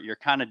cross court, you're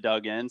kind of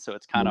dug in. So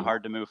it's kind of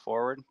hard to move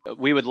forward.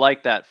 We would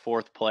like that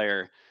 4th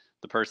player,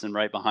 the person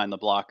right behind the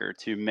blocker,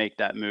 to make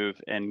that move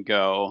and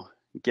go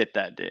get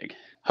that dig.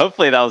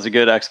 Hopefully that was a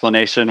good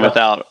explanation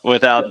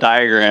without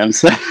diagrams.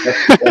 That's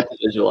to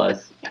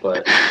visualize,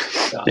 but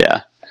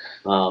yeah.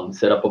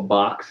 Set up a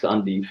box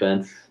on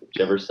defense.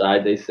 Whichever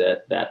side they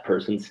set, that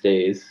person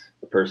stays.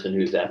 The person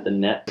who's at the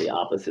net, the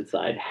opposite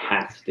side,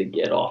 has to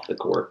get off the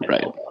court and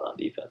help out on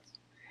defense.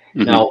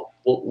 Now,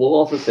 we'll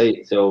also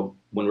say, so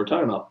when we're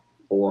talking about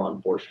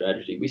 4-on-4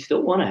 strategy, we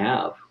still want to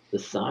have the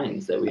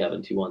signs that we have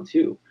in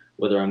 2-on-2,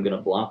 whether I'm going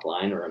to block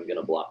line or I'm going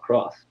to block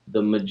cross.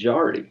 The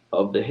majority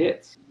of the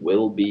hits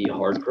will be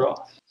hard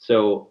cross.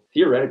 So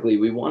theoretically,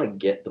 we want to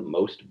get the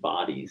most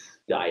bodies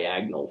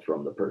diagonal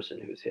from the person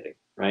who's hitting,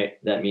 right?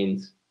 That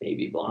means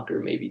maybe blocker,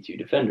 maybe 2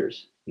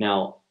 defenders.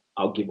 Now,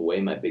 I'll give away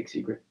my big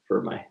secret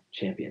for my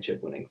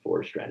championship winning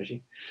 4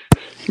 strategy.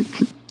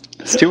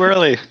 It's too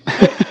early.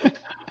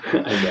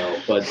 I know,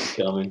 but it's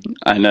coming.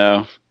 I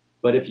know.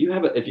 But if you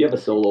have a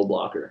solo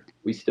blocker,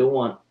 we still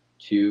want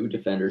 2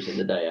 defenders in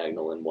the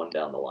diagonal and 1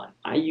 down the line.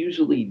 I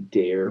usually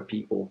dare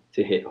people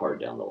to hit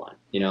hard down the line.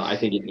 I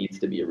think it needs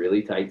to be a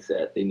really tight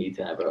set. They need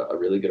to have a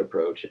really good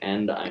approach,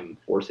 and I'm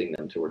forcing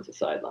them towards the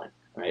sideline,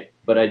 right?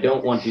 But I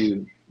don't want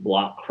to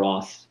block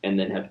cross and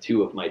then have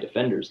 2 of my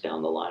defenders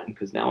down the line,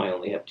 because now I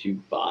only have 2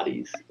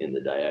 bodies in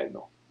the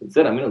diagonal.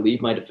 Instead, I'm going to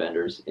leave my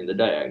defenders in the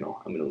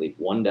diagonal. I'm going to leave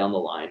 1 down the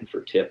line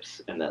for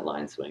tips and that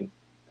line swing.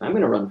 I'm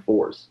going to run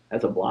 4s.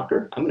 As a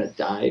blocker, I'm going to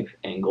dive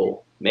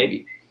angle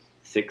maybe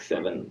 6,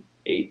 7,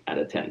 8 out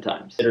of 10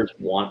 times. Hitters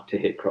want to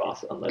hit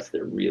cross unless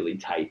they're really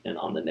tight and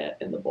on the net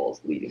and the ball's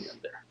leading them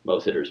there.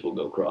 Most hitters will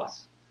go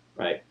cross,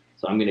 right?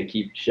 So I'm going to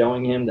keep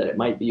showing him that it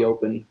might be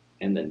open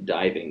and then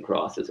diving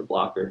cross as a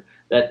blocker.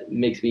 That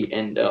makes me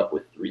end up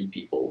with 3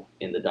 people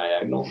in the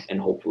diagonal,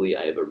 and hopefully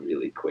I have a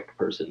really quick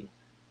person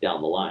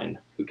down the line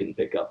who can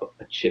pick up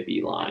a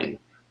chippy line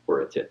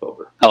or a tip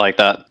over. I like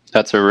that.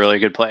 That's a really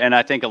good play. And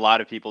I think a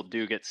lot of people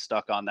do get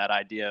stuck on that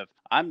idea of,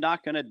 I'm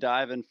not going to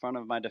dive in front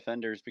of my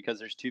defenders because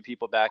there's 2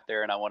 people back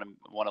there and I want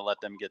to let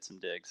them get some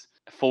digs.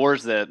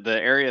 4s,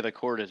 the area of the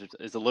court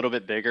is a little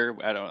bit bigger.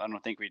 I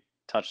don't think we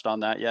touched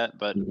on that yet,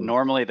 but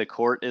normally the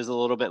court is a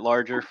little bit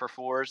larger for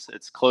 4s.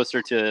 It's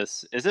closer to,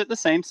 is it the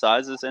same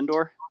size as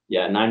indoor?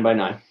 Yeah, 9 by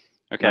 9.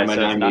 Okay, 9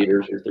 by 9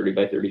 meters or 30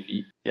 by 30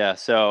 feet. Yeah,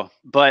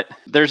 but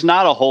there's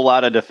not a whole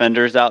lot of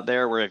defenders out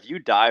there where if you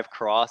dive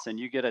cross and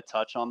you get a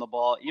touch on the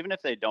ball, even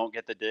if they don't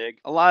get the dig,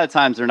 a lot of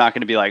times they're not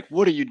going to be like,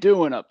 what are you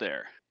doing up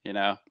there?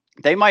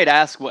 They might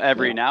ask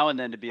every now and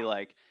then to be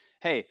like,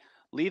 hey,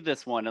 leave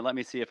this one and let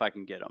me see if I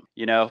can get them,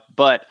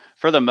 but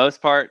for the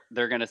most part,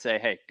 they're going to say,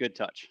 hey, good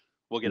touch.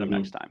 We'll get them Hmm.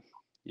 next time,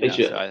 They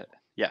should. so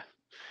yeah,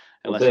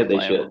 We'll unless say you're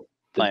they should. The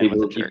playing people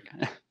with a who keep,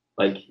 jerk.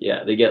 like,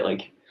 yeah, they get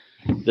like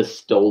the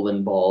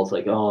stolen balls,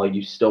 like, oh,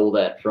 you stole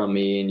that from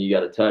me and you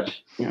got to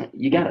touch.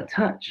 You got to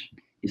touch.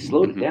 You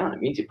slowed it down. It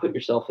means you put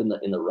yourself in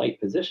the right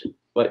position.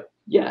 But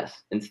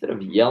yes, instead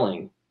of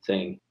yelling,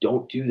 saying,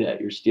 don't do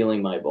that, you're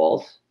stealing my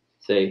balls,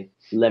 say,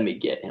 let me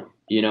get him.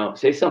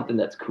 Say something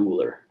that's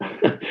cooler,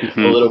 a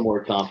little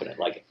more confident.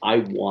 Like, I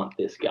want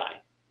this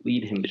guy.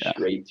 Lead him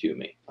straight to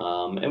me.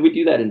 And we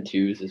do that in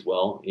twos as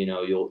well.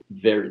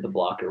 The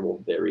blocker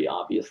will very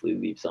obviously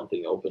leave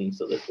something open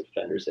so that the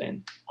defender's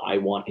saying, I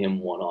want him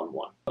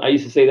one-on-one. I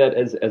used to say that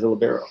as a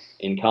libero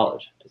in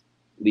college.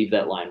 Leave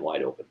that line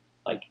wide open.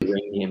 Like,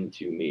 bring him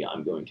to me.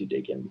 I'm going to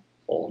dig him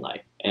all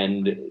night.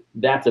 And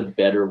that's a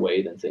better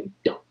way than saying,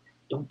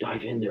 don't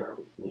dive in there.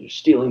 You're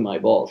stealing my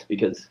balls,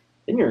 because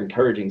then you're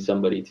encouraging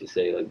somebody to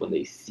say, like, when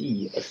they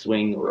see a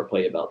swing or a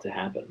play about to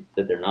happen,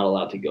 that they're not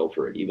allowed to go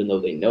for it, even though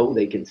they know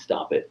they can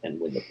stop it and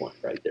win the point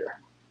right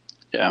there.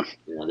 Yeah.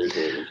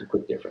 There's a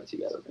quick difference you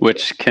got to make.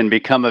 Which can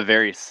become a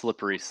very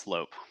slippery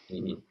slope.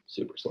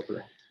 Super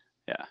slippery.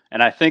 Yeah.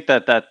 And I think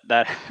that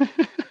that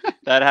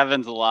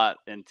happens a lot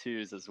in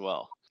twos as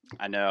well.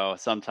 I know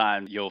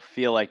sometimes you'll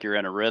feel like you're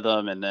in a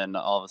rhythm, and then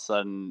all of a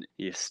sudden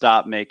you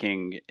stop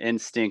making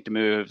instinct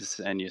moves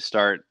and you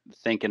start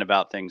thinking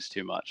about things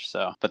too much.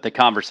 But the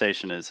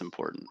conversation is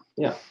important.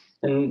 Yeah.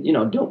 And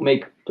don't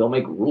make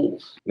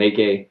rules. Make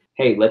a,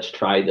 hey, let's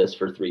try this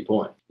for 3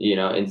 points.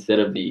 Instead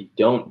of the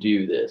don't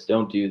do this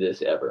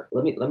ever.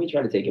 Let me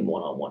try to take him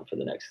one-on-one for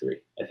the next 3.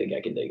 I think I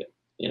can dig him.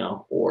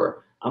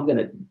 Or I'm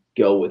gonna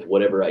go with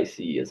whatever I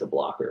see as a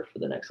blocker for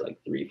the next, like,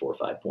 3, 4,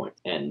 5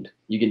 points. And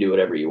you can do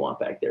whatever you want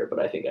back there, but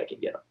I think I can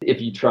get them. If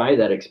you try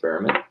that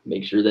experiment,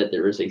 make sure that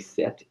there is a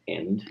set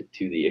end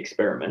to the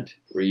experiment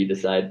where you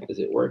decide, is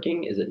it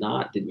working? Is it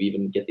not? Did we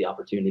even get the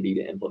opportunity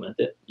to implement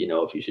it?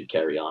 If you should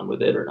carry on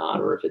with it or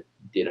not, or if it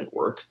didn't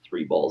work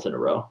 3 balls in a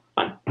row.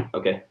 Fine.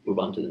 Okay, move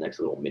on to the next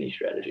little mini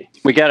strategy.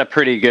 We got a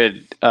pretty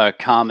good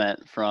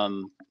comment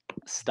from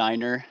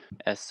Steiner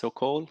as so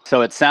cold.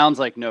 So it sounds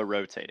like no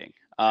rotating.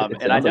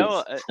 And I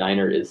know like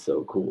Steiner is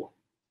so cool.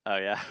 Oh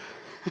yeah.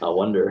 I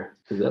wonder,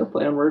 is that a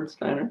play on words,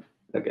 Steiner?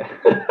 Okay.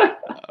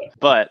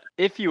 But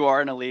if you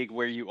are in a league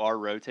where you are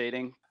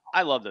rotating,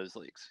 I love those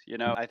leagues.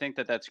 I think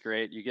that that's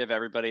great. You give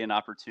everybody an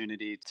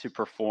opportunity to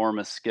perform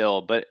a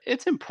skill, but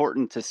it's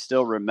important to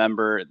still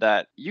remember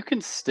that you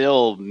can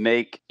still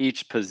make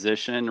each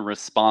position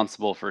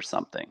responsible for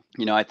something.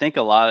 I think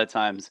a lot of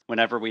times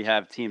whenever we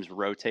have teams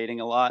rotating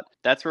a lot,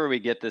 that's where we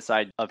get this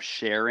idea of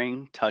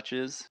sharing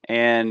touches.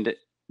 And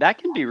that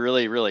can be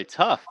really, really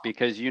tough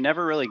because you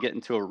never really get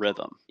into a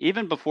rhythm.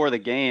 Even before the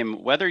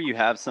game, whether you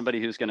have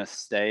somebody who's going to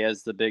stay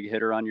as the big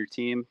hitter on your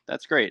team,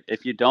 that's great.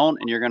 If you don't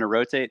and you're going to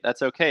rotate,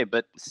 that's okay.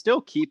 But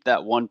still keep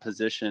that one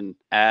position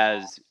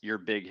as your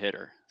big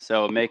hitter.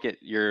 So make it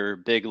your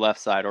big left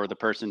side or the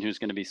person who's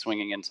going to be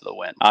swinging into the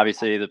wind.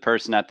 Obviously, the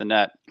person at the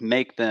net,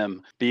 make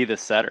them be the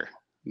setter.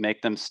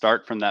 Make them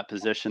start from that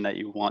position that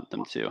you want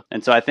them to.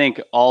 And so I think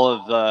all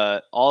of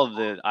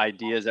the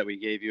ideas that we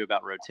gave you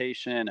about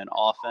rotation and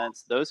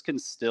offense, those can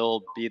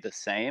still be the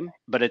same,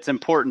 but it's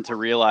important to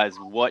realize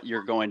what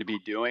you're going to be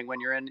doing when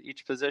you're in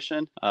each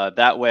position.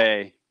 That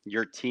way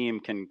your team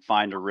can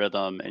find a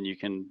rhythm and you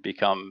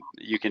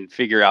can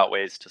figure out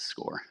ways to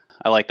score.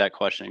 I like that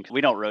question. We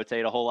don't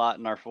rotate a whole lot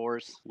in our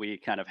fours. We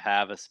kind of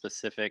have a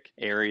specific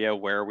area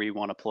where we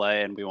want to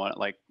play, and we want,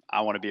 like,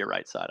 I want to be a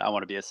right side. I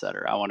want to be a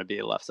setter. I want to be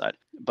a left side.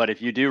 But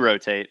if you do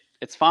rotate,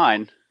 it's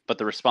fine, but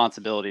the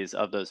responsibilities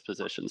of those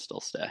positions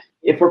still stay.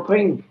 If we're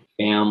playing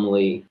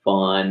family,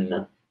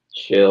 fun,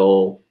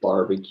 chill,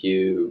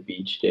 barbecue,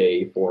 beach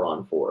day,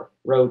 4-on-4,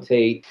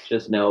 rotate.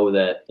 Just know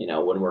that,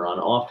 when we're on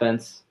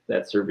offense,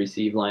 that serve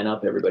receive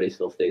lineup, everybody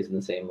still stays in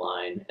the same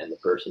line, and the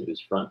person who's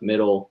front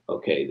middle,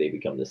 okay, they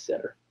become the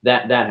setter.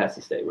 That has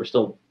to stay. We're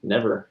still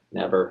never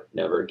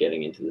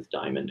getting into this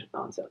diamond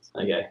nonsense.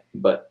 Okay.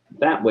 But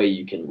that way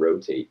you can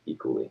rotate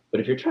equally. But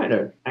if you're trying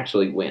to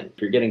actually win,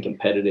 if you're getting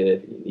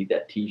competitive and you need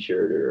that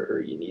t-shirt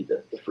or you need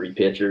the free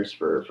pitchers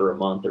for a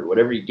month or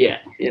whatever you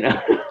get,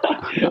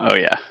 Oh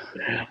yeah.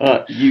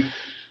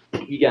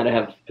 You got to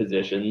have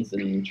positions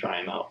and try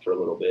them out for a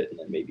little bit, and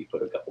then maybe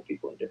put a couple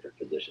people in different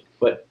positions.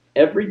 But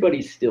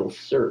everybody still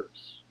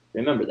serves.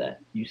 Remember that.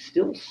 You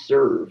still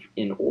serve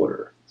in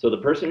order. So the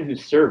person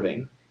who's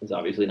serving is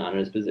obviously not in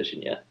his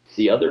position yet.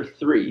 The other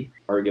 3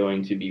 are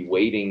going to be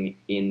waiting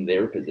in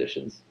their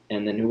positions.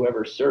 And then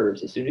whoever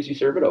serves, as soon as you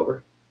serve it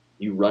over,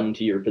 you run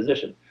to your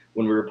position.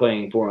 When we were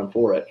playing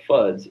 4-on-4 at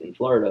Fuds in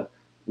Florida,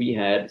 we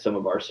had some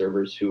of our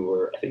servers who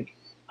were, I think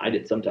I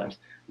did sometimes,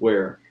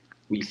 where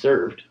we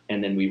served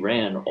and then we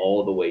ran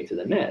all the way to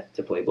the net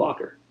to play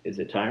blocker. Is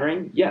it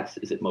tiring? Yes.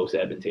 Is it most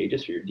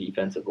advantageous for your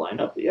defensive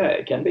lineup? Yeah,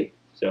 it can be.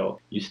 So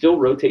you still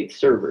rotate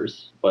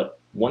servers, but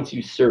once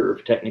you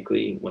serve,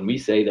 technically, when we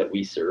say that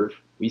we serve,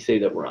 we say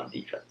that we're on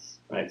defense,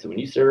 right? So when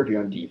you serve,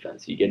 you're on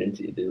defense. You get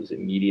into those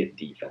immediate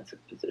defensive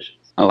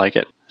positions. I like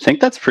it. I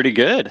think that's pretty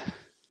good.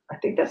 I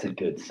think that's a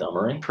good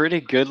summary. Pretty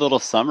good little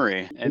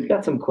summary. We've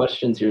got some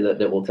questions here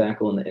that we'll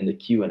tackle in the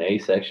Q&A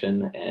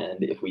section.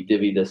 And if we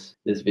divvy this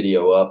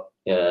video up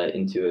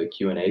into a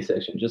Q&A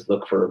section, just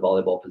look for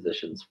volleyball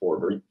positions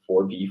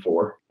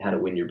 4v4, how to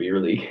win your beer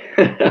league,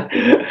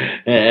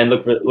 and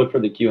look for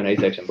the Q&A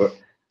section. But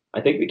I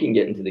think we can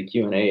get into the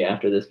Q&A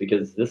after this,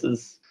 because this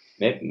is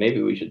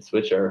maybe we should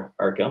switch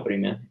our company,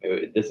 man.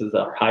 This is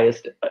our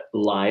highest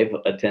live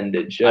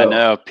attended show. I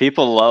know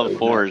people love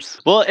fours.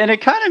 Well, and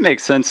it kind of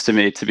makes sense to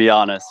me, to be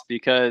honest,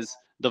 because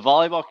the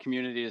volleyball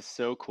community is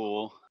so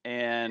cool,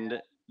 and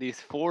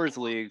these fours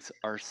leagues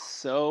are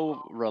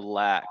so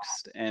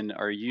relaxed and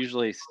are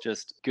usually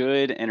just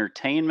good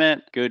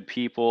entertainment, good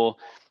people,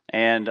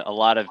 and a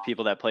lot of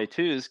people that play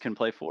twos can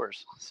play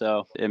fours.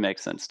 So it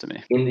makes sense to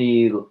me. In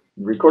the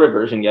recorded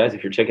version, guys,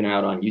 if you're checking it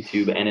out on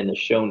YouTube and in the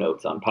show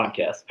notes on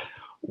podcast,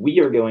 we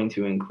are going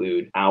to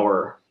include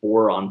our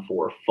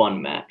 4-on-4 fun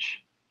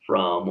match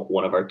from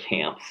one of our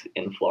camps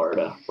in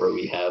Florida, where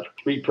we have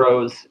 3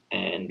 pros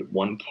and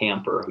 1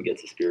 camper who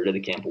gets the Spirit of the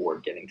Camp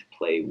Award, getting to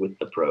play with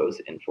the pros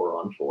in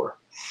 4-on-4.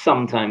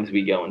 Sometimes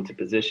we go into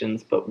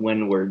positions, but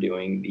when we're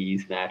doing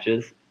these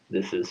matches,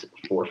 this is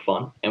for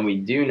fun. And we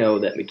do know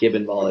that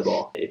McKibbin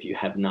Volleyball, if you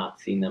have not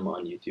seen them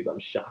on YouTube,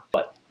 I'm shocked,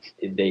 but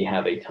they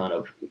have a ton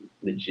of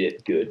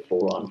legit good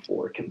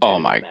 4-on-4 competitive Oh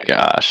my matches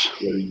gosh.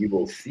 where you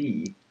will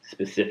see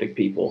specific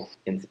people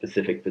in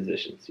specific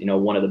positions. You know,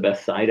 one of the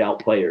best side-out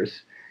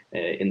players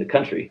in the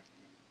country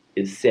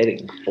is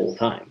setting full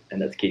time,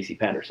 and that's Casey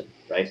Patterson,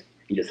 right?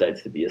 He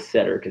decides to be a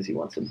setter because he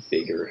wants some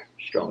bigger,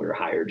 stronger,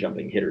 higher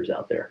jumping hitters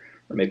out there,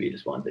 or maybe he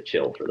just wanted to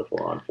chill for the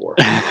 4-on-4.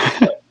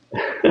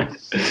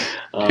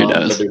 Who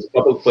knows? But there's a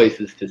couple of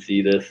places to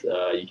see this.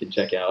 You can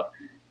check out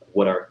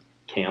what our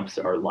camps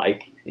are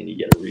like, and you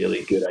get a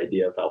really good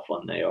idea of how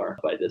fun they are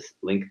by this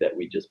link that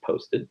we just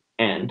posted.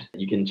 And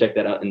you can check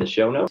that out in the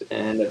show notes.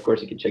 And of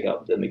course, you can check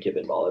out the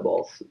McKibbin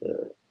Volleyball's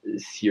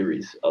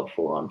series of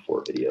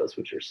 4-on-4 videos,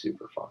 which are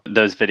super fun.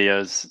 Those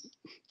videos,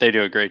 they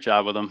do a great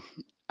job with them.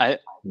 I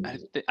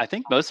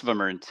think most of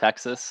them are in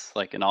Texas,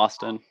 like in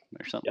Austin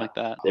or something like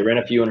that. They ran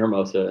a few in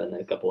Hermosa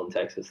and a couple in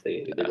Texas.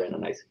 They ran a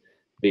nice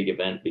big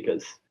event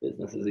because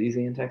business is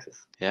easy in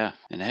Texas. Yeah.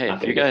 And hey,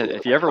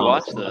 if you ever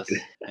watch this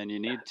and you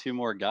need 2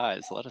 more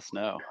guys, let us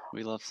know.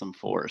 We love some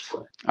fours.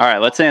 All right,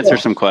 let's answer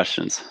some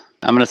questions.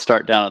 I'm going to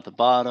start down at the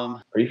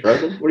bottom. Are you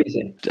frozen? What are you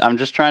saying? I'm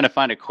just trying to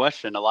find a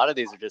question. A lot of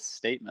these are just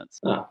statements.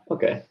 Oh,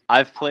 okay.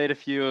 I've played a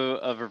few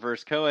of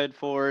reverse co-ed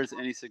fours.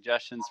 Any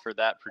suggestions for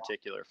that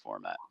particular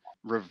format?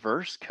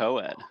 Reverse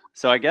co-ed.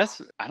 So I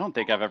guess I don't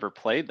think I've ever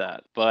played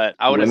that, but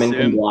I would assume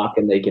women can block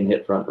and they can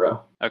hit front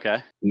row. Okay.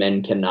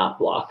 Men cannot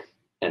block,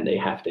 and they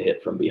have to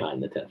hit from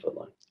behind the 10-foot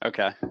line.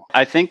 Okay.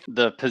 I think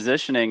the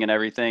positioning and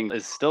everything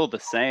is still the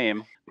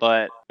same,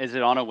 but is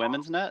it on a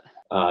women's net?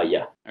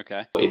 Yeah.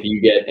 Okay. If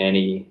you get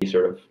any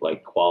sort of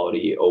like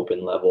quality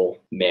open level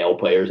male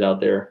players out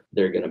there,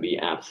 they're going to be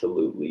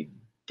absolutely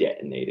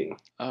detonating.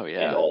 Oh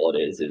yeah. And all it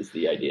is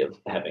the idea of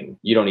having,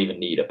 you don't even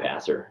need a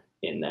passer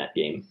in that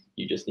game.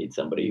 You just need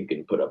somebody who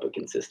can put up a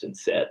consistent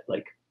set,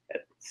 like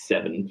at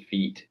 7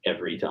 feet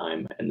every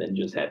time, and then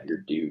just have your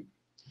dude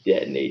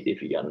detonate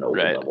if you got an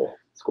open level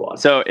squad.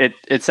 So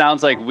it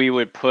sounds like we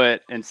would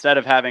put, instead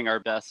of having our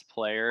best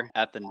player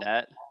at the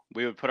net,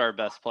 we would put our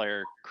best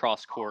player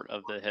cross court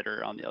of the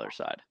hitter on the other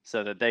side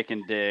so that they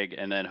can dig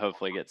and then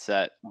hopefully get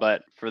set.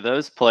 But for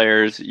those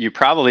players, you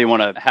probably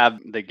want to have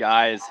the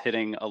guys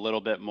hitting a little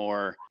bit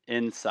more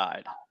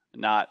inside,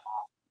 not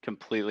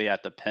completely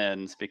at the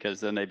pins, because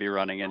then they'd be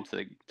running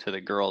into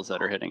the girls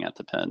that are hitting at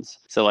the pins.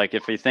 So like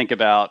if we think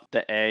about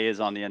the A is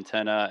on the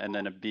antenna and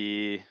then a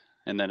B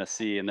and then a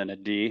C and then a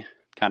D,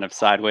 kind of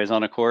sideways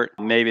on a court,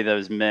 maybe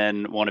those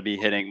men want to be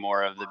hitting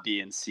more of the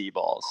B and C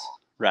balls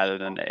rather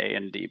than the A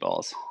and D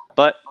balls.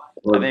 But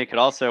I think it could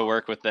also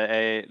work with the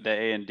A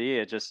and D.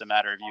 It's just a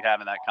matter of you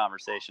having that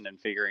conversation and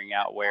figuring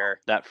out where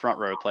that front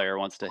row player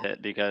wants to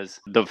hit, because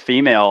the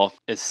female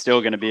is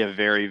still going to be a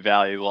very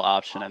valuable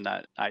option in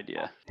that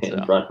idea.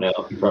 So. Front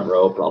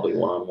row, probably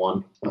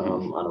one-on-one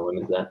on a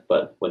women's net.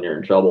 But when you're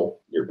in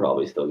trouble, you're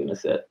probably still going to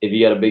sit. If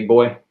you got a big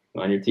boy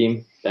on your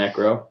team, back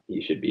row,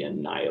 you should be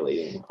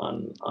annihilating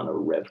on a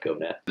Revco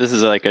net. This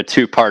is like a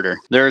 2-parter.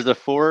 There's a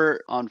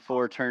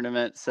 4-on-4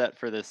 tournament set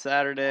for this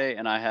Saturday,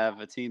 and I have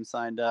a team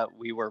signed up.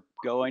 We were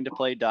going to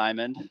play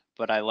Diamond,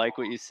 but I like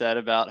what you said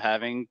about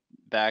having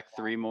back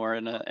 3 more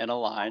in a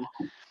line.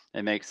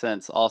 It makes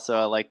sense. Also,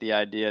 I like the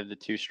idea of the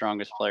 2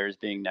 strongest players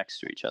being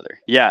next to each other.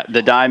 Yeah,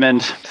 the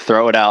Diamond,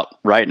 throw it out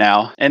right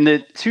now. And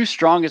the 2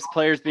 strongest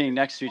players being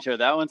next to each other,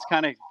 that one's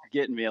kind of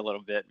getting me a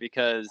little bit,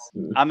 because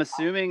I'm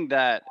assuming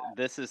that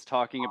this is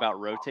talking about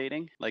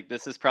rotating. Like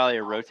this is probably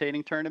a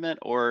rotating tournament,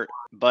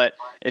 but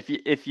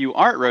if you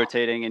aren't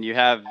rotating and you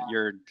have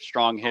your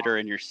strong hitter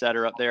and your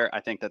setter up there, I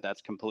think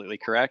that's completely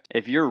correct.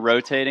 If you're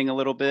rotating a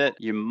little bit,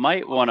 you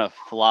might want to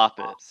flop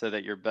it so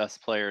that your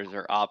best players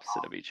are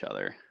opposite of each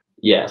other.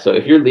 Yeah, so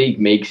if your league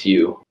makes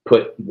you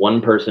put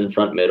one person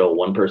front middle,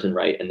 one person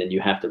right, and then you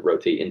have to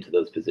rotate into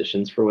those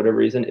positions for whatever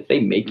reason, if they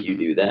make you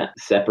do that,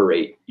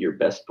 separate your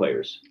best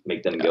players,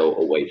 make them go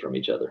away from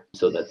each other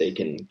so that they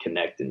can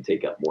connect and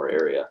take up more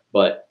area.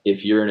 But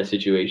if you're in a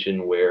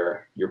situation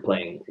where you're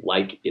playing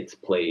like it's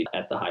played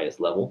at the highest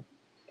level,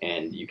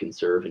 and you can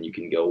serve and you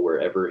can go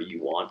wherever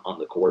you want on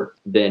the court,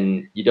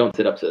 then you don't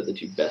set up so that the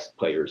two best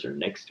players are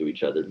next to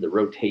each other. The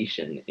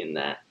rotation in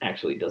that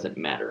actually doesn't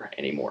matter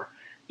anymore,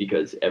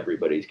 because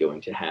everybody's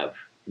going to have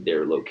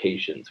their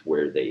locations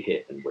where they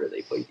hit and where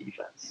they play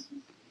defense.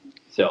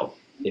 So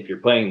if you're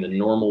playing the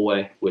normal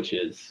way, which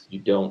is you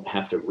don't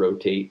have to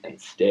rotate and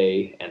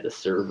stay, and the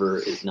server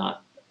is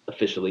not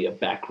officially a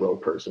back row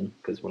person,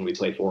 because when we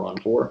play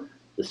 4-on-4,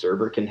 the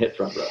server can hit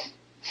front row,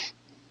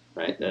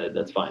 right?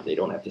 That's fine. They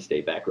don't have to stay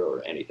back row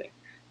or anything.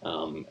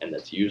 And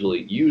that's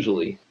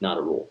usually not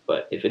a rule.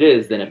 But if it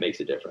is, then it makes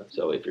a difference.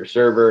 So if your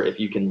server, if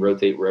you can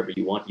rotate wherever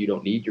you want, you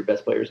don't need your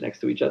best players next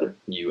to each other.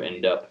 You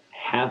end up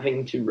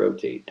having to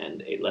rotate,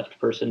 and a left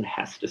person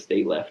has to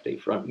stay left. A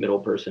front middle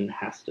person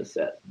has to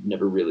set.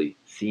 Never really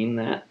seen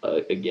that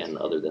again,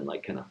 other than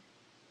like kind of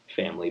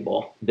family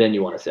ball. Then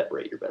you want to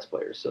separate your best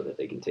players so that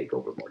they can take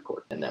over more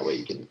court, and that way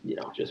you can,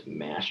 just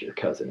mash your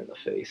cousin in the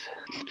face.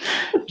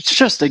 It's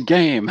just a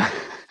game.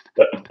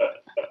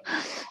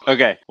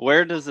 Okay,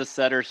 where does the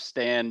setter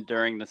stand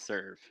during the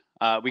serve?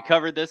 We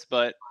covered this,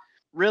 but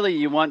really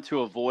you want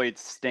to avoid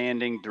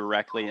standing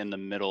directly in the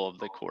middle of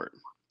the court.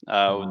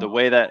 The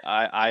way that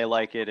I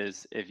like it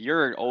is, if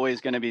you're always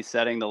going to be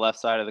setting the left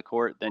side of the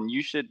court, then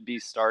you should be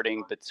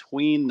starting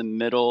between the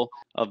middle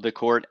of the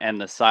court and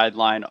the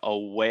sideline,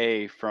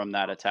 away from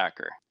that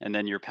attacker. And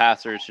then your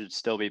passers should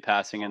still be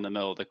passing in the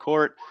middle of the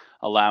court,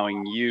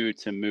 allowing you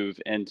to move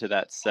into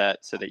that set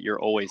so that you're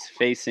always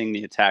facing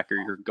the attacker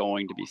you're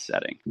going to be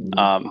setting.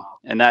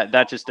 And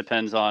that just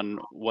depends on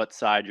what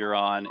side you're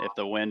on. If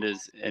the wind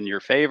is in your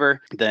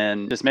favor,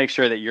 then just make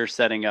sure that you're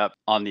setting up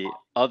on the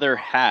other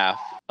half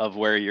of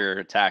where your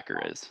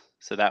attacker is.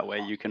 So that way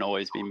you can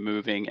always be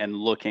moving and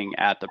looking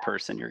at the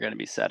person you're going to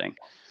be setting.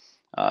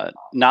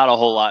 Not a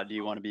whole lot do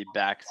you want to be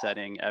back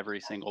setting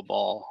every single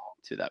ball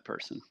to that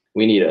person.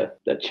 We need a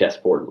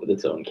chessboard with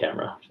its own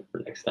camera for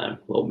next time.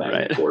 A little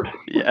magnet board.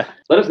 Yeah.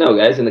 Let us know,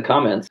 guys, in the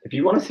comments if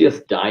you want to see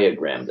us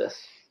diagram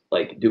this.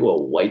 Like, do a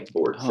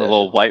whiteboard session. A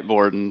little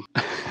whiteboard, and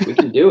we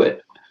can do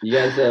it. You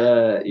guys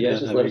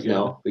just let us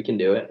know. We can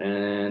do it,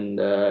 and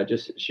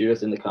just shoot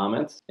us in the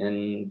comments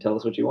and tell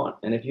us what you want.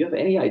 And if you have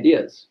any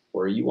ideas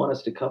or you want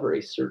us to cover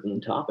a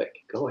certain topic,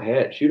 go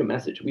ahead, shoot a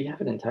message. We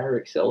have an entire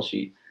Excel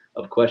sheet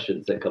of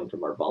questions that come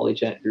from our Volley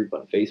Chat group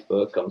on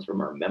Facebook, comes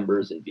from our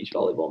members in Beach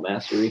Volleyball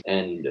Mastery,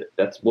 and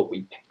that's what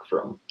we pick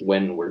from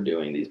when we're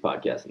doing these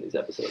podcasts and these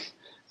episodes.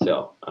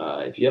 So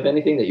if you have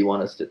anything that you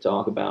want us to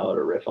talk about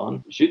or riff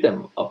on, shoot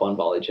them up on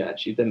Volley Chat,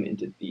 shoot them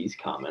into these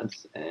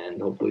comments,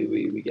 and hopefully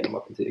we get them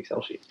up into the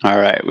Excel sheet. All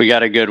right, we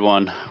got a good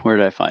one. Where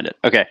did I find it?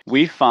 Okay,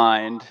 we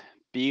find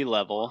B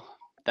level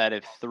that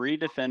if 3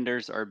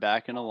 defenders are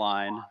back in a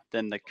line,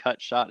 then the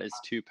cut shot is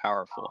too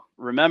powerful.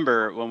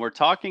 Remember, when we're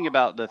talking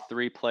about the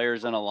 3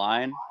 players in a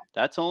line,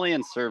 that's only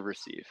in serve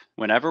receive.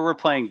 Whenever we're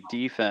playing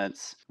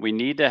defense, we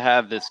need to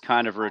have this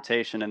kind of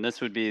rotation, and this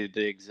would be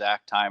the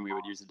exact time we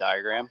would use a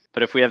diagram.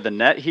 But if we have the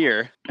net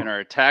here and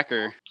our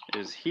attacker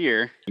is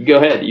here, go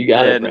ahead, you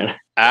got it,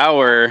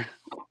 Brandon.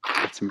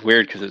 It's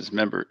weird because it's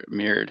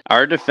mirrored.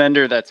 Our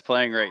defender that's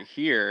playing right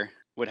here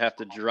would have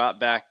to drop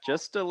back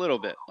just a little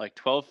bit, like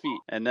 12 feet.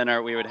 And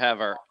then we would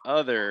have our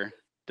other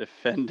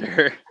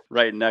defender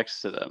right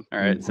next to them. All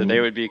right. So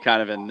they would be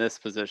kind of in this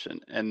position.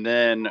 And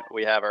then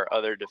we have our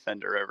other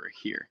defender over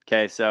here.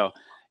 Okay. So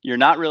you're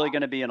not really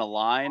going to be in a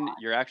line.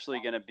 You're actually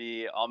going to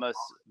be almost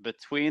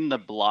between the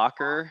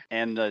blocker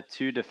and the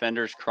 2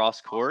 defenders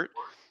cross court.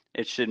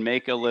 It should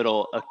make a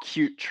little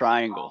acute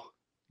triangle,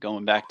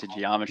 going back to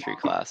geometry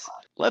class.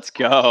 Let's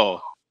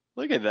go.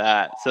 Look at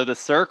that. So the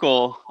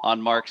circle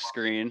on Mark's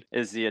screen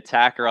is the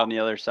attacker on the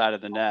other side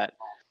of the net.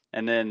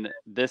 And then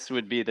this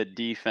would be the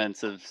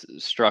defensive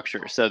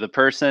structure. So the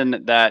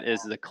person that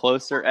is the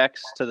closer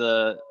X to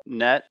the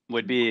net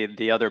would be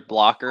the other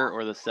blocker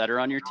or the setter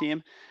on your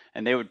team.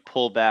 And they would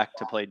pull back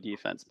to play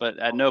defense. But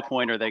at no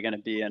point are they going to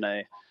be in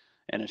a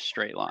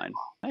straight line.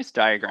 Nice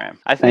diagram.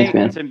 I think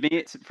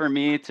for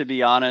me, to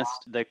be honest,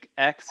 the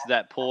X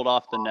that pulled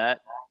off the net,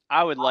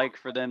 I would like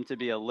for them to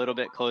be a little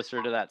bit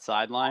closer to that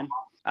sideline.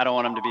 I don't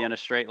want them to be in a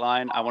straight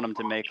line. I want them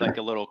to make like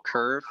a little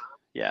curve.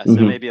 Yeah, so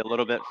maybe a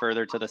little bit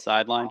further to the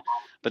sideline.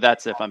 But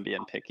that's if I'm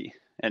being picky.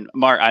 And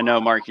Mark, I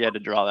know, Mark, you had to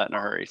draw that in a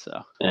hurry.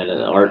 So. And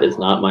art is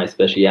not my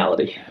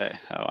specialty. Okay.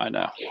 Oh, I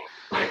know.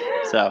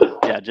 So,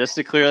 yeah, just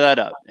to clear that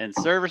up. In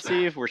serve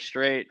receive, we're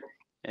straight.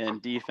 In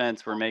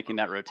defense, we're making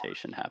that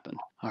rotation happen.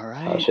 All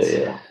right. I'll show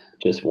you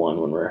just one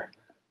when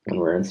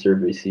we're in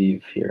serve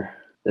receive here.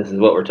 This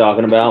is what we're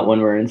talking about when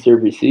we're in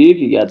serve receive.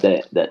 You got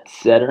that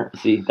setter.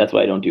 See, that's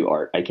why I don't do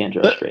art. I can't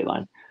draw a straight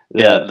line.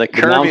 The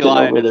curvy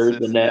line over there is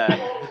the net.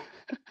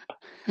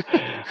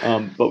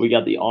 But we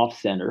got the off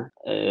center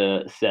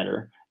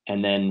setter,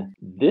 And then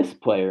this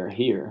player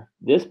here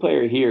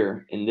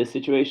in this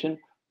situation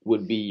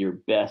would be your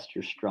best,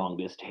 your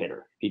strongest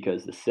hitter,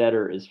 because the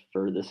setter is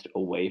furthest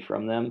away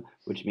from them,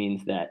 which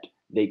means that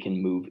they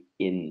can move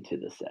into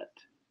the set.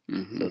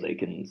 So they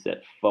can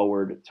set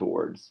forward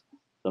towards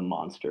the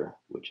monster,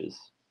 which is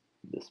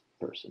this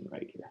person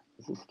right here.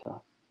 This is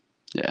tough.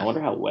 Yeah. I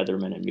wonder how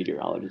weathermen and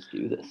meteorologists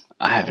do this.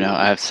 I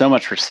have so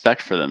much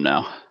respect for them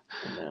now.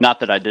 Not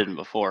that I didn't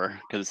before,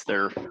 because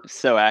they're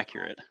so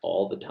accurate.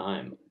 All the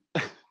time.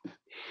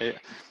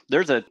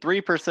 There's a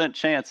 3%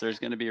 chance there's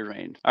going to be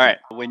rain. All right.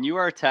 When you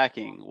are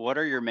attacking, what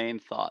are your main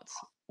thoughts?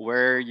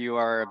 Where you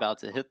are about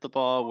to hit the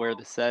ball, where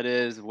the set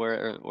is,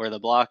 where the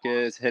block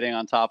is, hitting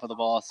on top of the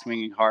ball,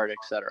 swinging hard,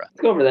 etc.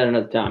 Let's go over that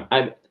another time.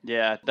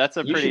 Yeah, that's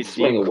a pretty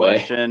swing deep away.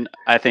 question.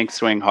 I think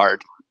swing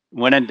hard.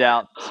 When in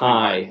doubt, swing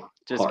high. hard.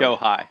 Just go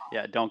high.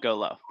 Yeah, don't go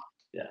low.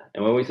 Yeah.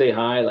 And when we say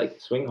high,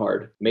 like swing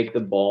hard,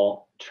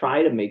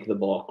 try to make the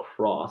ball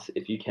cross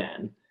if you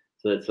can.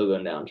 So that's still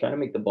going down. Try to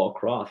make the ball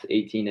cross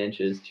 18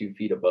 inches, 2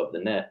 feet above the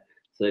net,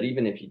 so that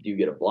even if you do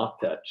get a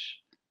block touch,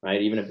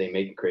 right, even if they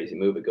make a crazy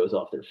move, it goes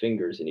off their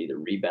fingers and either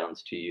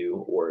rebounds to you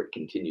or it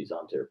continues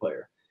onto their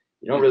player.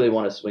 You don't really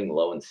want to swing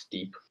low and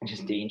steep. It's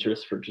just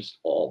dangerous for just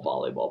all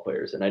volleyball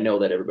players. And I know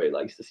that everybody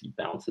likes to see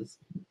bounces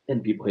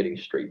and people hitting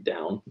straight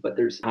down, but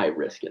there's high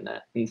risk in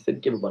that.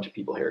 Instead, give a bunch of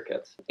people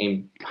haircuts,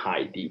 aim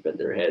high, deep at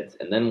their heads.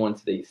 And then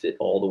once they sit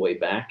all the way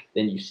back,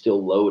 then you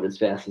still load as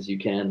fast as you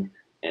can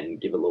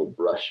and give a little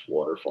brush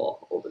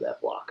waterfall over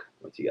that block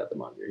once you got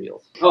them on your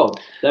heels. Oh,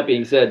 that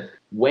being said,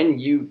 when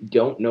you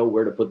don't know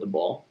where to put the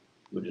ball,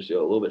 we'll just do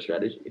a little bit of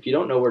strategy. If you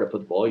don't know where to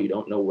put the ball, you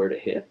don't know where to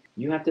hit,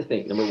 you have to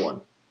think, number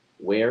one,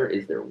 where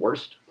is their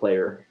worst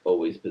player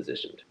always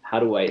positioned? How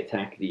do I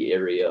attack the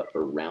area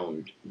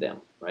around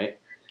them, right?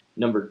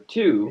 Number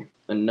two,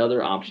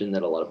 another option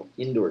that a lot of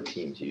indoor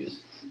teams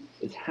use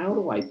is how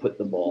do I put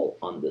the ball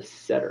on the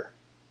setter?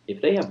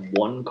 If they have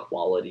one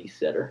quality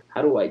setter,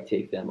 how do I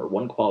take them, or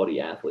one quality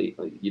athlete?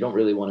 You don't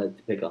really want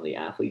to pick on the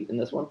athlete in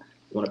this one.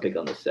 You want to pick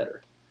on the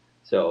setter.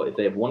 So if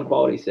they have one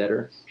quality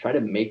setter, try to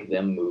make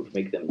them move,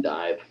 make them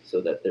dive so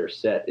that their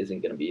set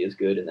isn't going to be as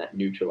good, and that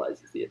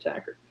neutralizes the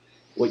attacker.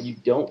 What you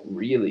don't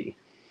really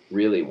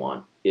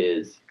want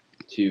is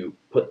to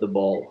put the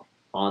ball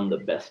on the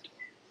best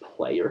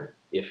player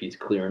if he's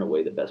clearing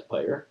away the best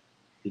player,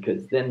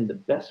 because then the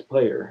best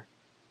player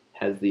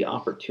has the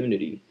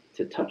opportunity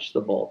to touch the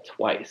ball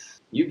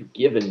twice. You've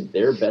given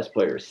their best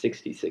player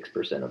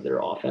 66% of their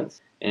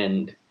offense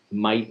and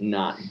might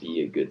not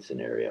be a good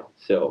scenario.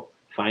 So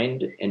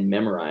find and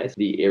memorize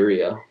the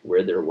area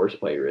where their worst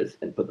player is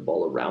and put the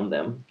ball around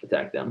them,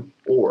 attack them,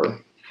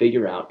 or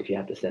figure out if you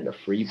have to send a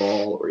free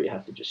ball or you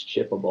have to just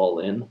chip a ball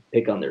in,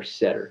 pick on their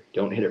setter.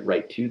 Don't hit it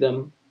right to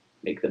them.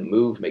 Make them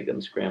move, make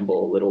them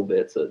scramble a little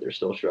bit so that they're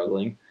still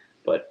struggling,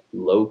 but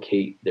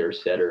locate their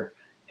setter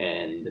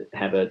and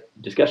have a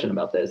discussion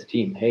about that as a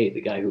team. Hey,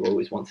 the guy who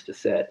always wants to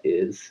set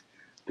is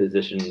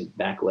positioned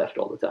back left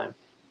all the time.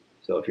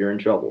 So if you're in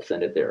trouble,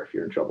 send it there. If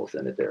you're in trouble,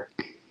 send it there.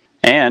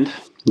 And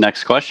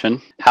next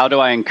question, how do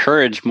I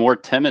encourage more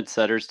timid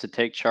setters to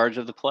take charge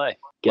of the play?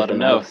 Let them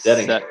know.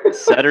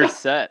 Setters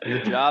set.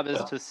 Your job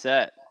is to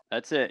set.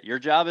 That's it. Your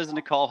job isn't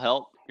to call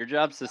help. Your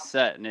job's to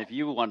set. And if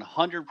you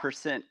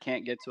 100%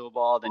 can't get to a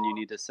ball, then you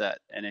need to set.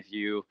 And if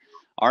you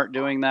aren't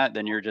doing that,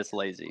 then you're just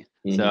lazy.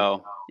 Mm-hmm.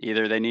 So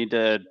either they need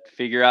to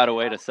figure out a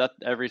way to set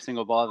every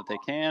single ball that they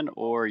can,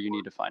 or you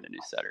need to find a new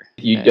setter.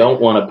 You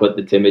don't want to put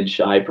the timid,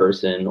 shy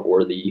person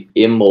or the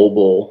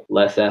immobile,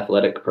 less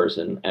athletic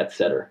person at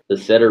setter. The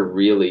setter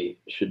really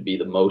should be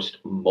the most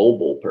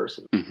mobile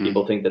person. Mm-hmm.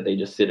 People think that they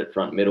just sit at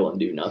front middle and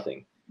do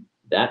nothing.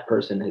 That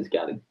person has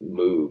got to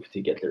move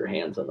to get their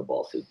hands on the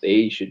ball. So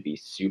they should be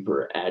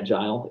super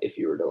agile. If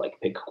you were to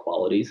pick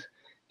qualities,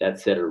 that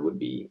setter would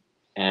be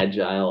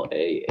agile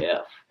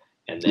AF.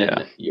 And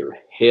then your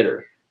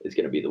hitter is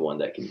going to be the one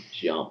that can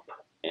jump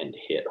and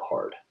hit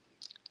hard.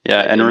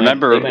 Yeah, and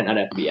remember, they might not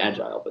have to be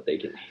agile, but they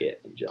can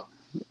hit and jump.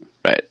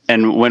 Right.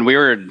 And when we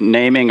were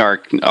naming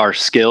our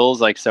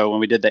skills, so when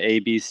we did the A,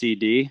 B, C,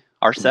 D,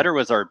 our setter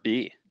was our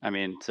B. I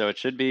mean, so it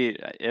should be,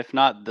 if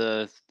not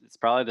it's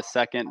probably the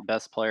second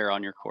best player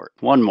on your court.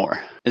 One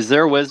more. Is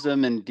there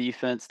wisdom in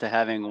defense to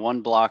having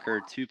one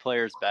blocker, 2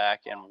 players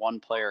back, and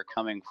 1 player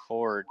coming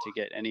forward to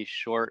get any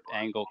short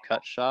angle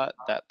cut shot?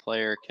 That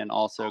player can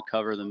also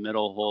cover the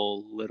middle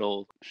hole,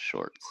 little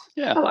shorts.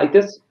 Yeah. I like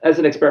this as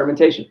an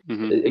experimentation.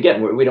 Mm-hmm.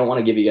 Again, we don't want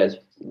to give you guys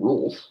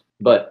rules,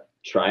 but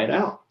try it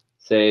out.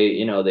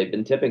 Say, they've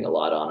been tipping a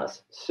lot on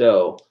us.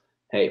 So,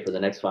 hey, for the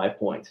next 5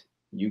 points,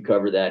 you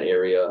cover that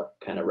area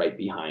kind of right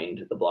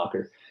behind the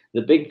blocker.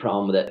 The big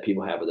problem that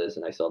people have with this,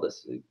 and I saw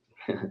this with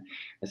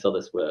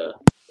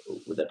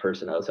that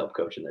person I was help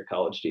coaching their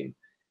college team.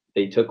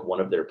 They took one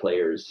of their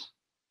players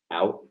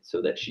out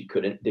so that she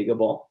couldn't dig a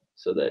ball,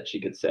 so that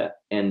she could set.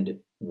 And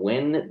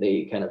when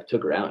they kind of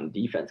took her out in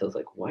defense, I was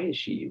like, why is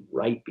she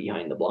right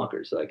behind the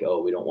blockers? Like,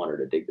 oh, we don't want her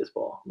to dig this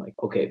ball. I'm like,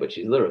 okay, but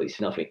she's literally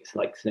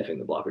sniffing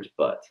the blocker's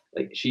butt.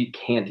 Like, she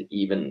can't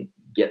even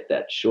get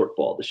that short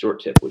ball, the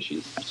short tip, which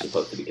she's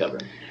supposed to be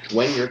covering.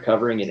 When you're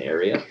covering an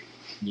area,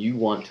 you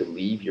want to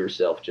leave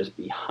yourself just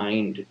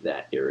behind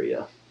that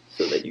area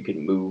so that you can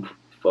move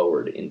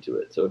forward into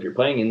it. So if you're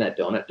playing in that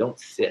donut, don't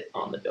sit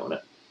on the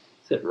donut.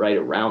 Sit right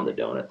around the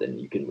donut, then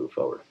you can move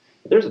forward.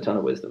 But there's a ton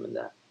of wisdom in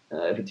that.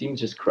 If a team's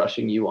just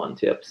crushing you on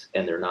tips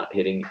and they're not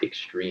hitting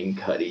extreme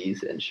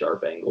cutties and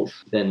sharp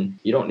angles, then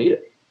you don't need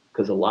it.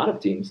 Because a lot of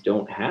teams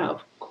don't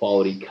have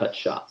quality cut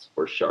shots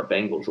or sharp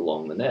angles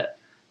along the net.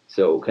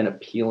 So kind of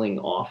peeling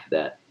off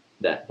that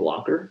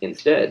blocker,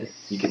 instead,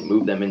 you can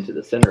move them into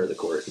the center of the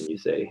court and you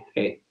say,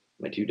 hey,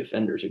 my two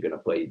defenders are going to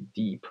play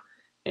deep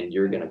and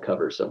you're going to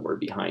cover somewhere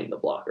behind the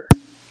blocker.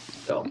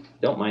 So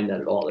don't mind that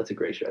at all. That's a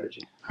great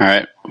strategy. All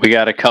right. We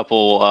got a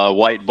couple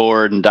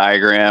whiteboard and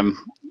diagram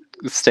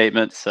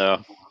statements,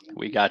 so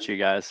we got you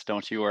guys.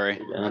 Don't you worry.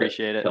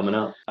 Appreciate it. Coming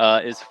up.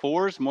 Is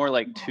 4s more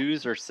like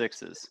 2s or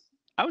 6s?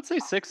 I would say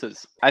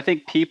 6s. I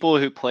think people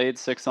who played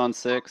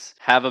 6-on-6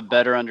 have a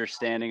better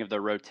understanding of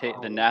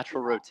the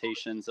natural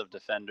rotations of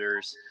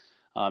defenders,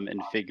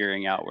 and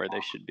figuring out where they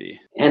should be.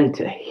 And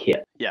to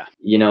hit. Yeah.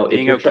 You know,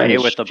 being if you're okay trying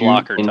to with the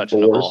blocker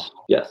touching the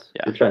ball. Yes.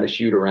 Yeah. You're trying to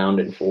shoot around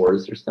in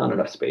 4s, there's not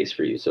enough space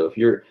for you. So if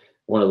you're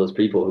one of those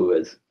people who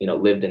has,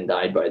 lived and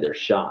died by their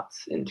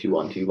shots in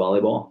 2-on-2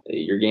 volleyball,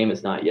 your game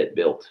is not yet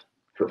built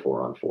for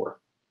 4-on-4.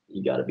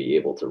 You got to be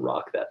able to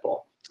rock that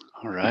ball.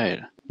 All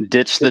right.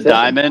 Ditch the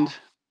diamond,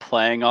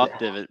 paying off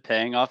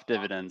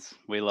dividends.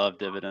 We love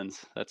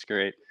dividends. That's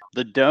great.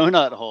 The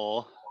donut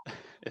hole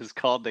is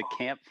called the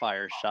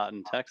campfire shot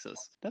in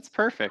Texas. That's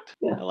perfect.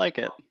 Yeah. I like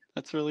it.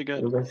 That's really good.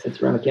 Everybody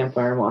sits around a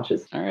campfire and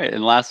watches. All right.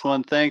 And last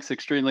one, thanks.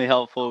 Extremely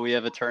helpful. We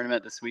have a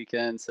tournament this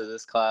weekend, so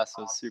this class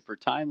was super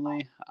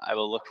timely. I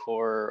will look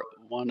for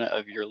one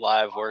of your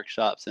live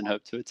workshops and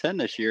hope to attend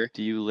this year.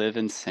 Do you live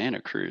in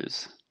Santa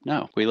Cruz?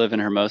 No, we live in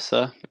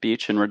Hermosa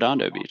Beach and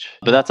Redondo Beach.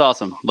 But that's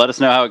awesome. Let us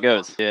know how it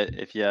goes.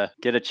 If you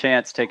get a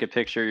chance, take a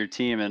picture of your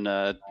team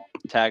and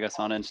tag us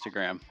on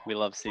Instagram. We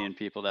love seeing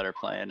people that are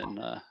playing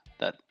and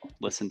that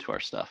listen to our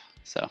stuff.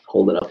 So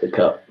holding up the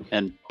cup.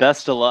 And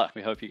best of luck.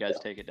 We hope you guys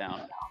take it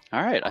down.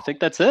 All right. I think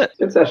that's it.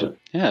 Good session.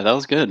 Yeah, that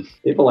was good.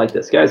 People like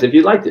this. Guys, if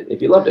you liked it,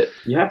 if you loved it,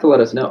 you have to let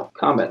us know.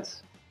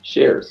 Comments,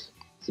 shares,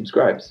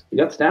 subscribes. We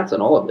got stats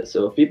on all of this.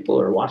 So if people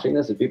are watching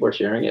this, if people are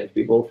sharing it, if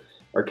people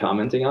are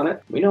commenting on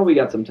it, we know we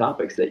got some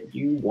topics that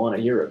you want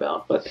to hear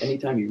about. But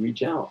anytime you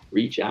reach out.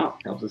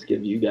 Helps us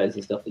give you guys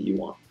the stuff that you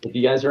want. If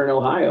you guys are in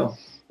Ohio,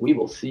 we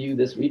will see you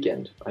this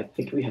weekend. I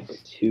think we have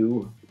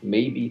 2,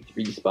 maybe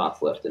 3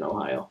 spots left in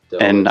Ohio. So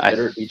and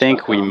I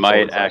think we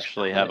might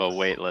actually have a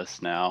wait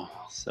list now.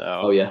 So.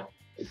 Oh, yeah.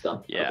 It's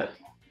done. Yeah. Okay.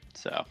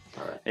 So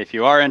if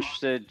you are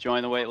interested,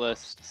 join the wait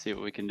list, see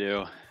what we can do.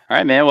 All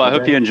right, man. Well, I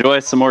hope you enjoy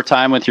some more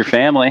time with your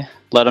family.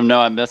 Let them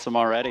know I miss them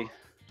already.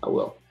 I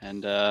will.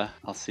 And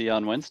I'll see you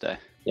on Wednesday.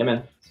 Yeah,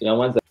 man. See you on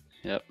Wednesday.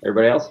 Yep.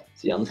 Everybody else,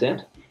 see you on the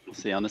sand.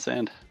 See you on the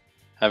sand.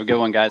 Have a good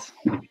one, guys.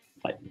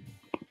 Bye.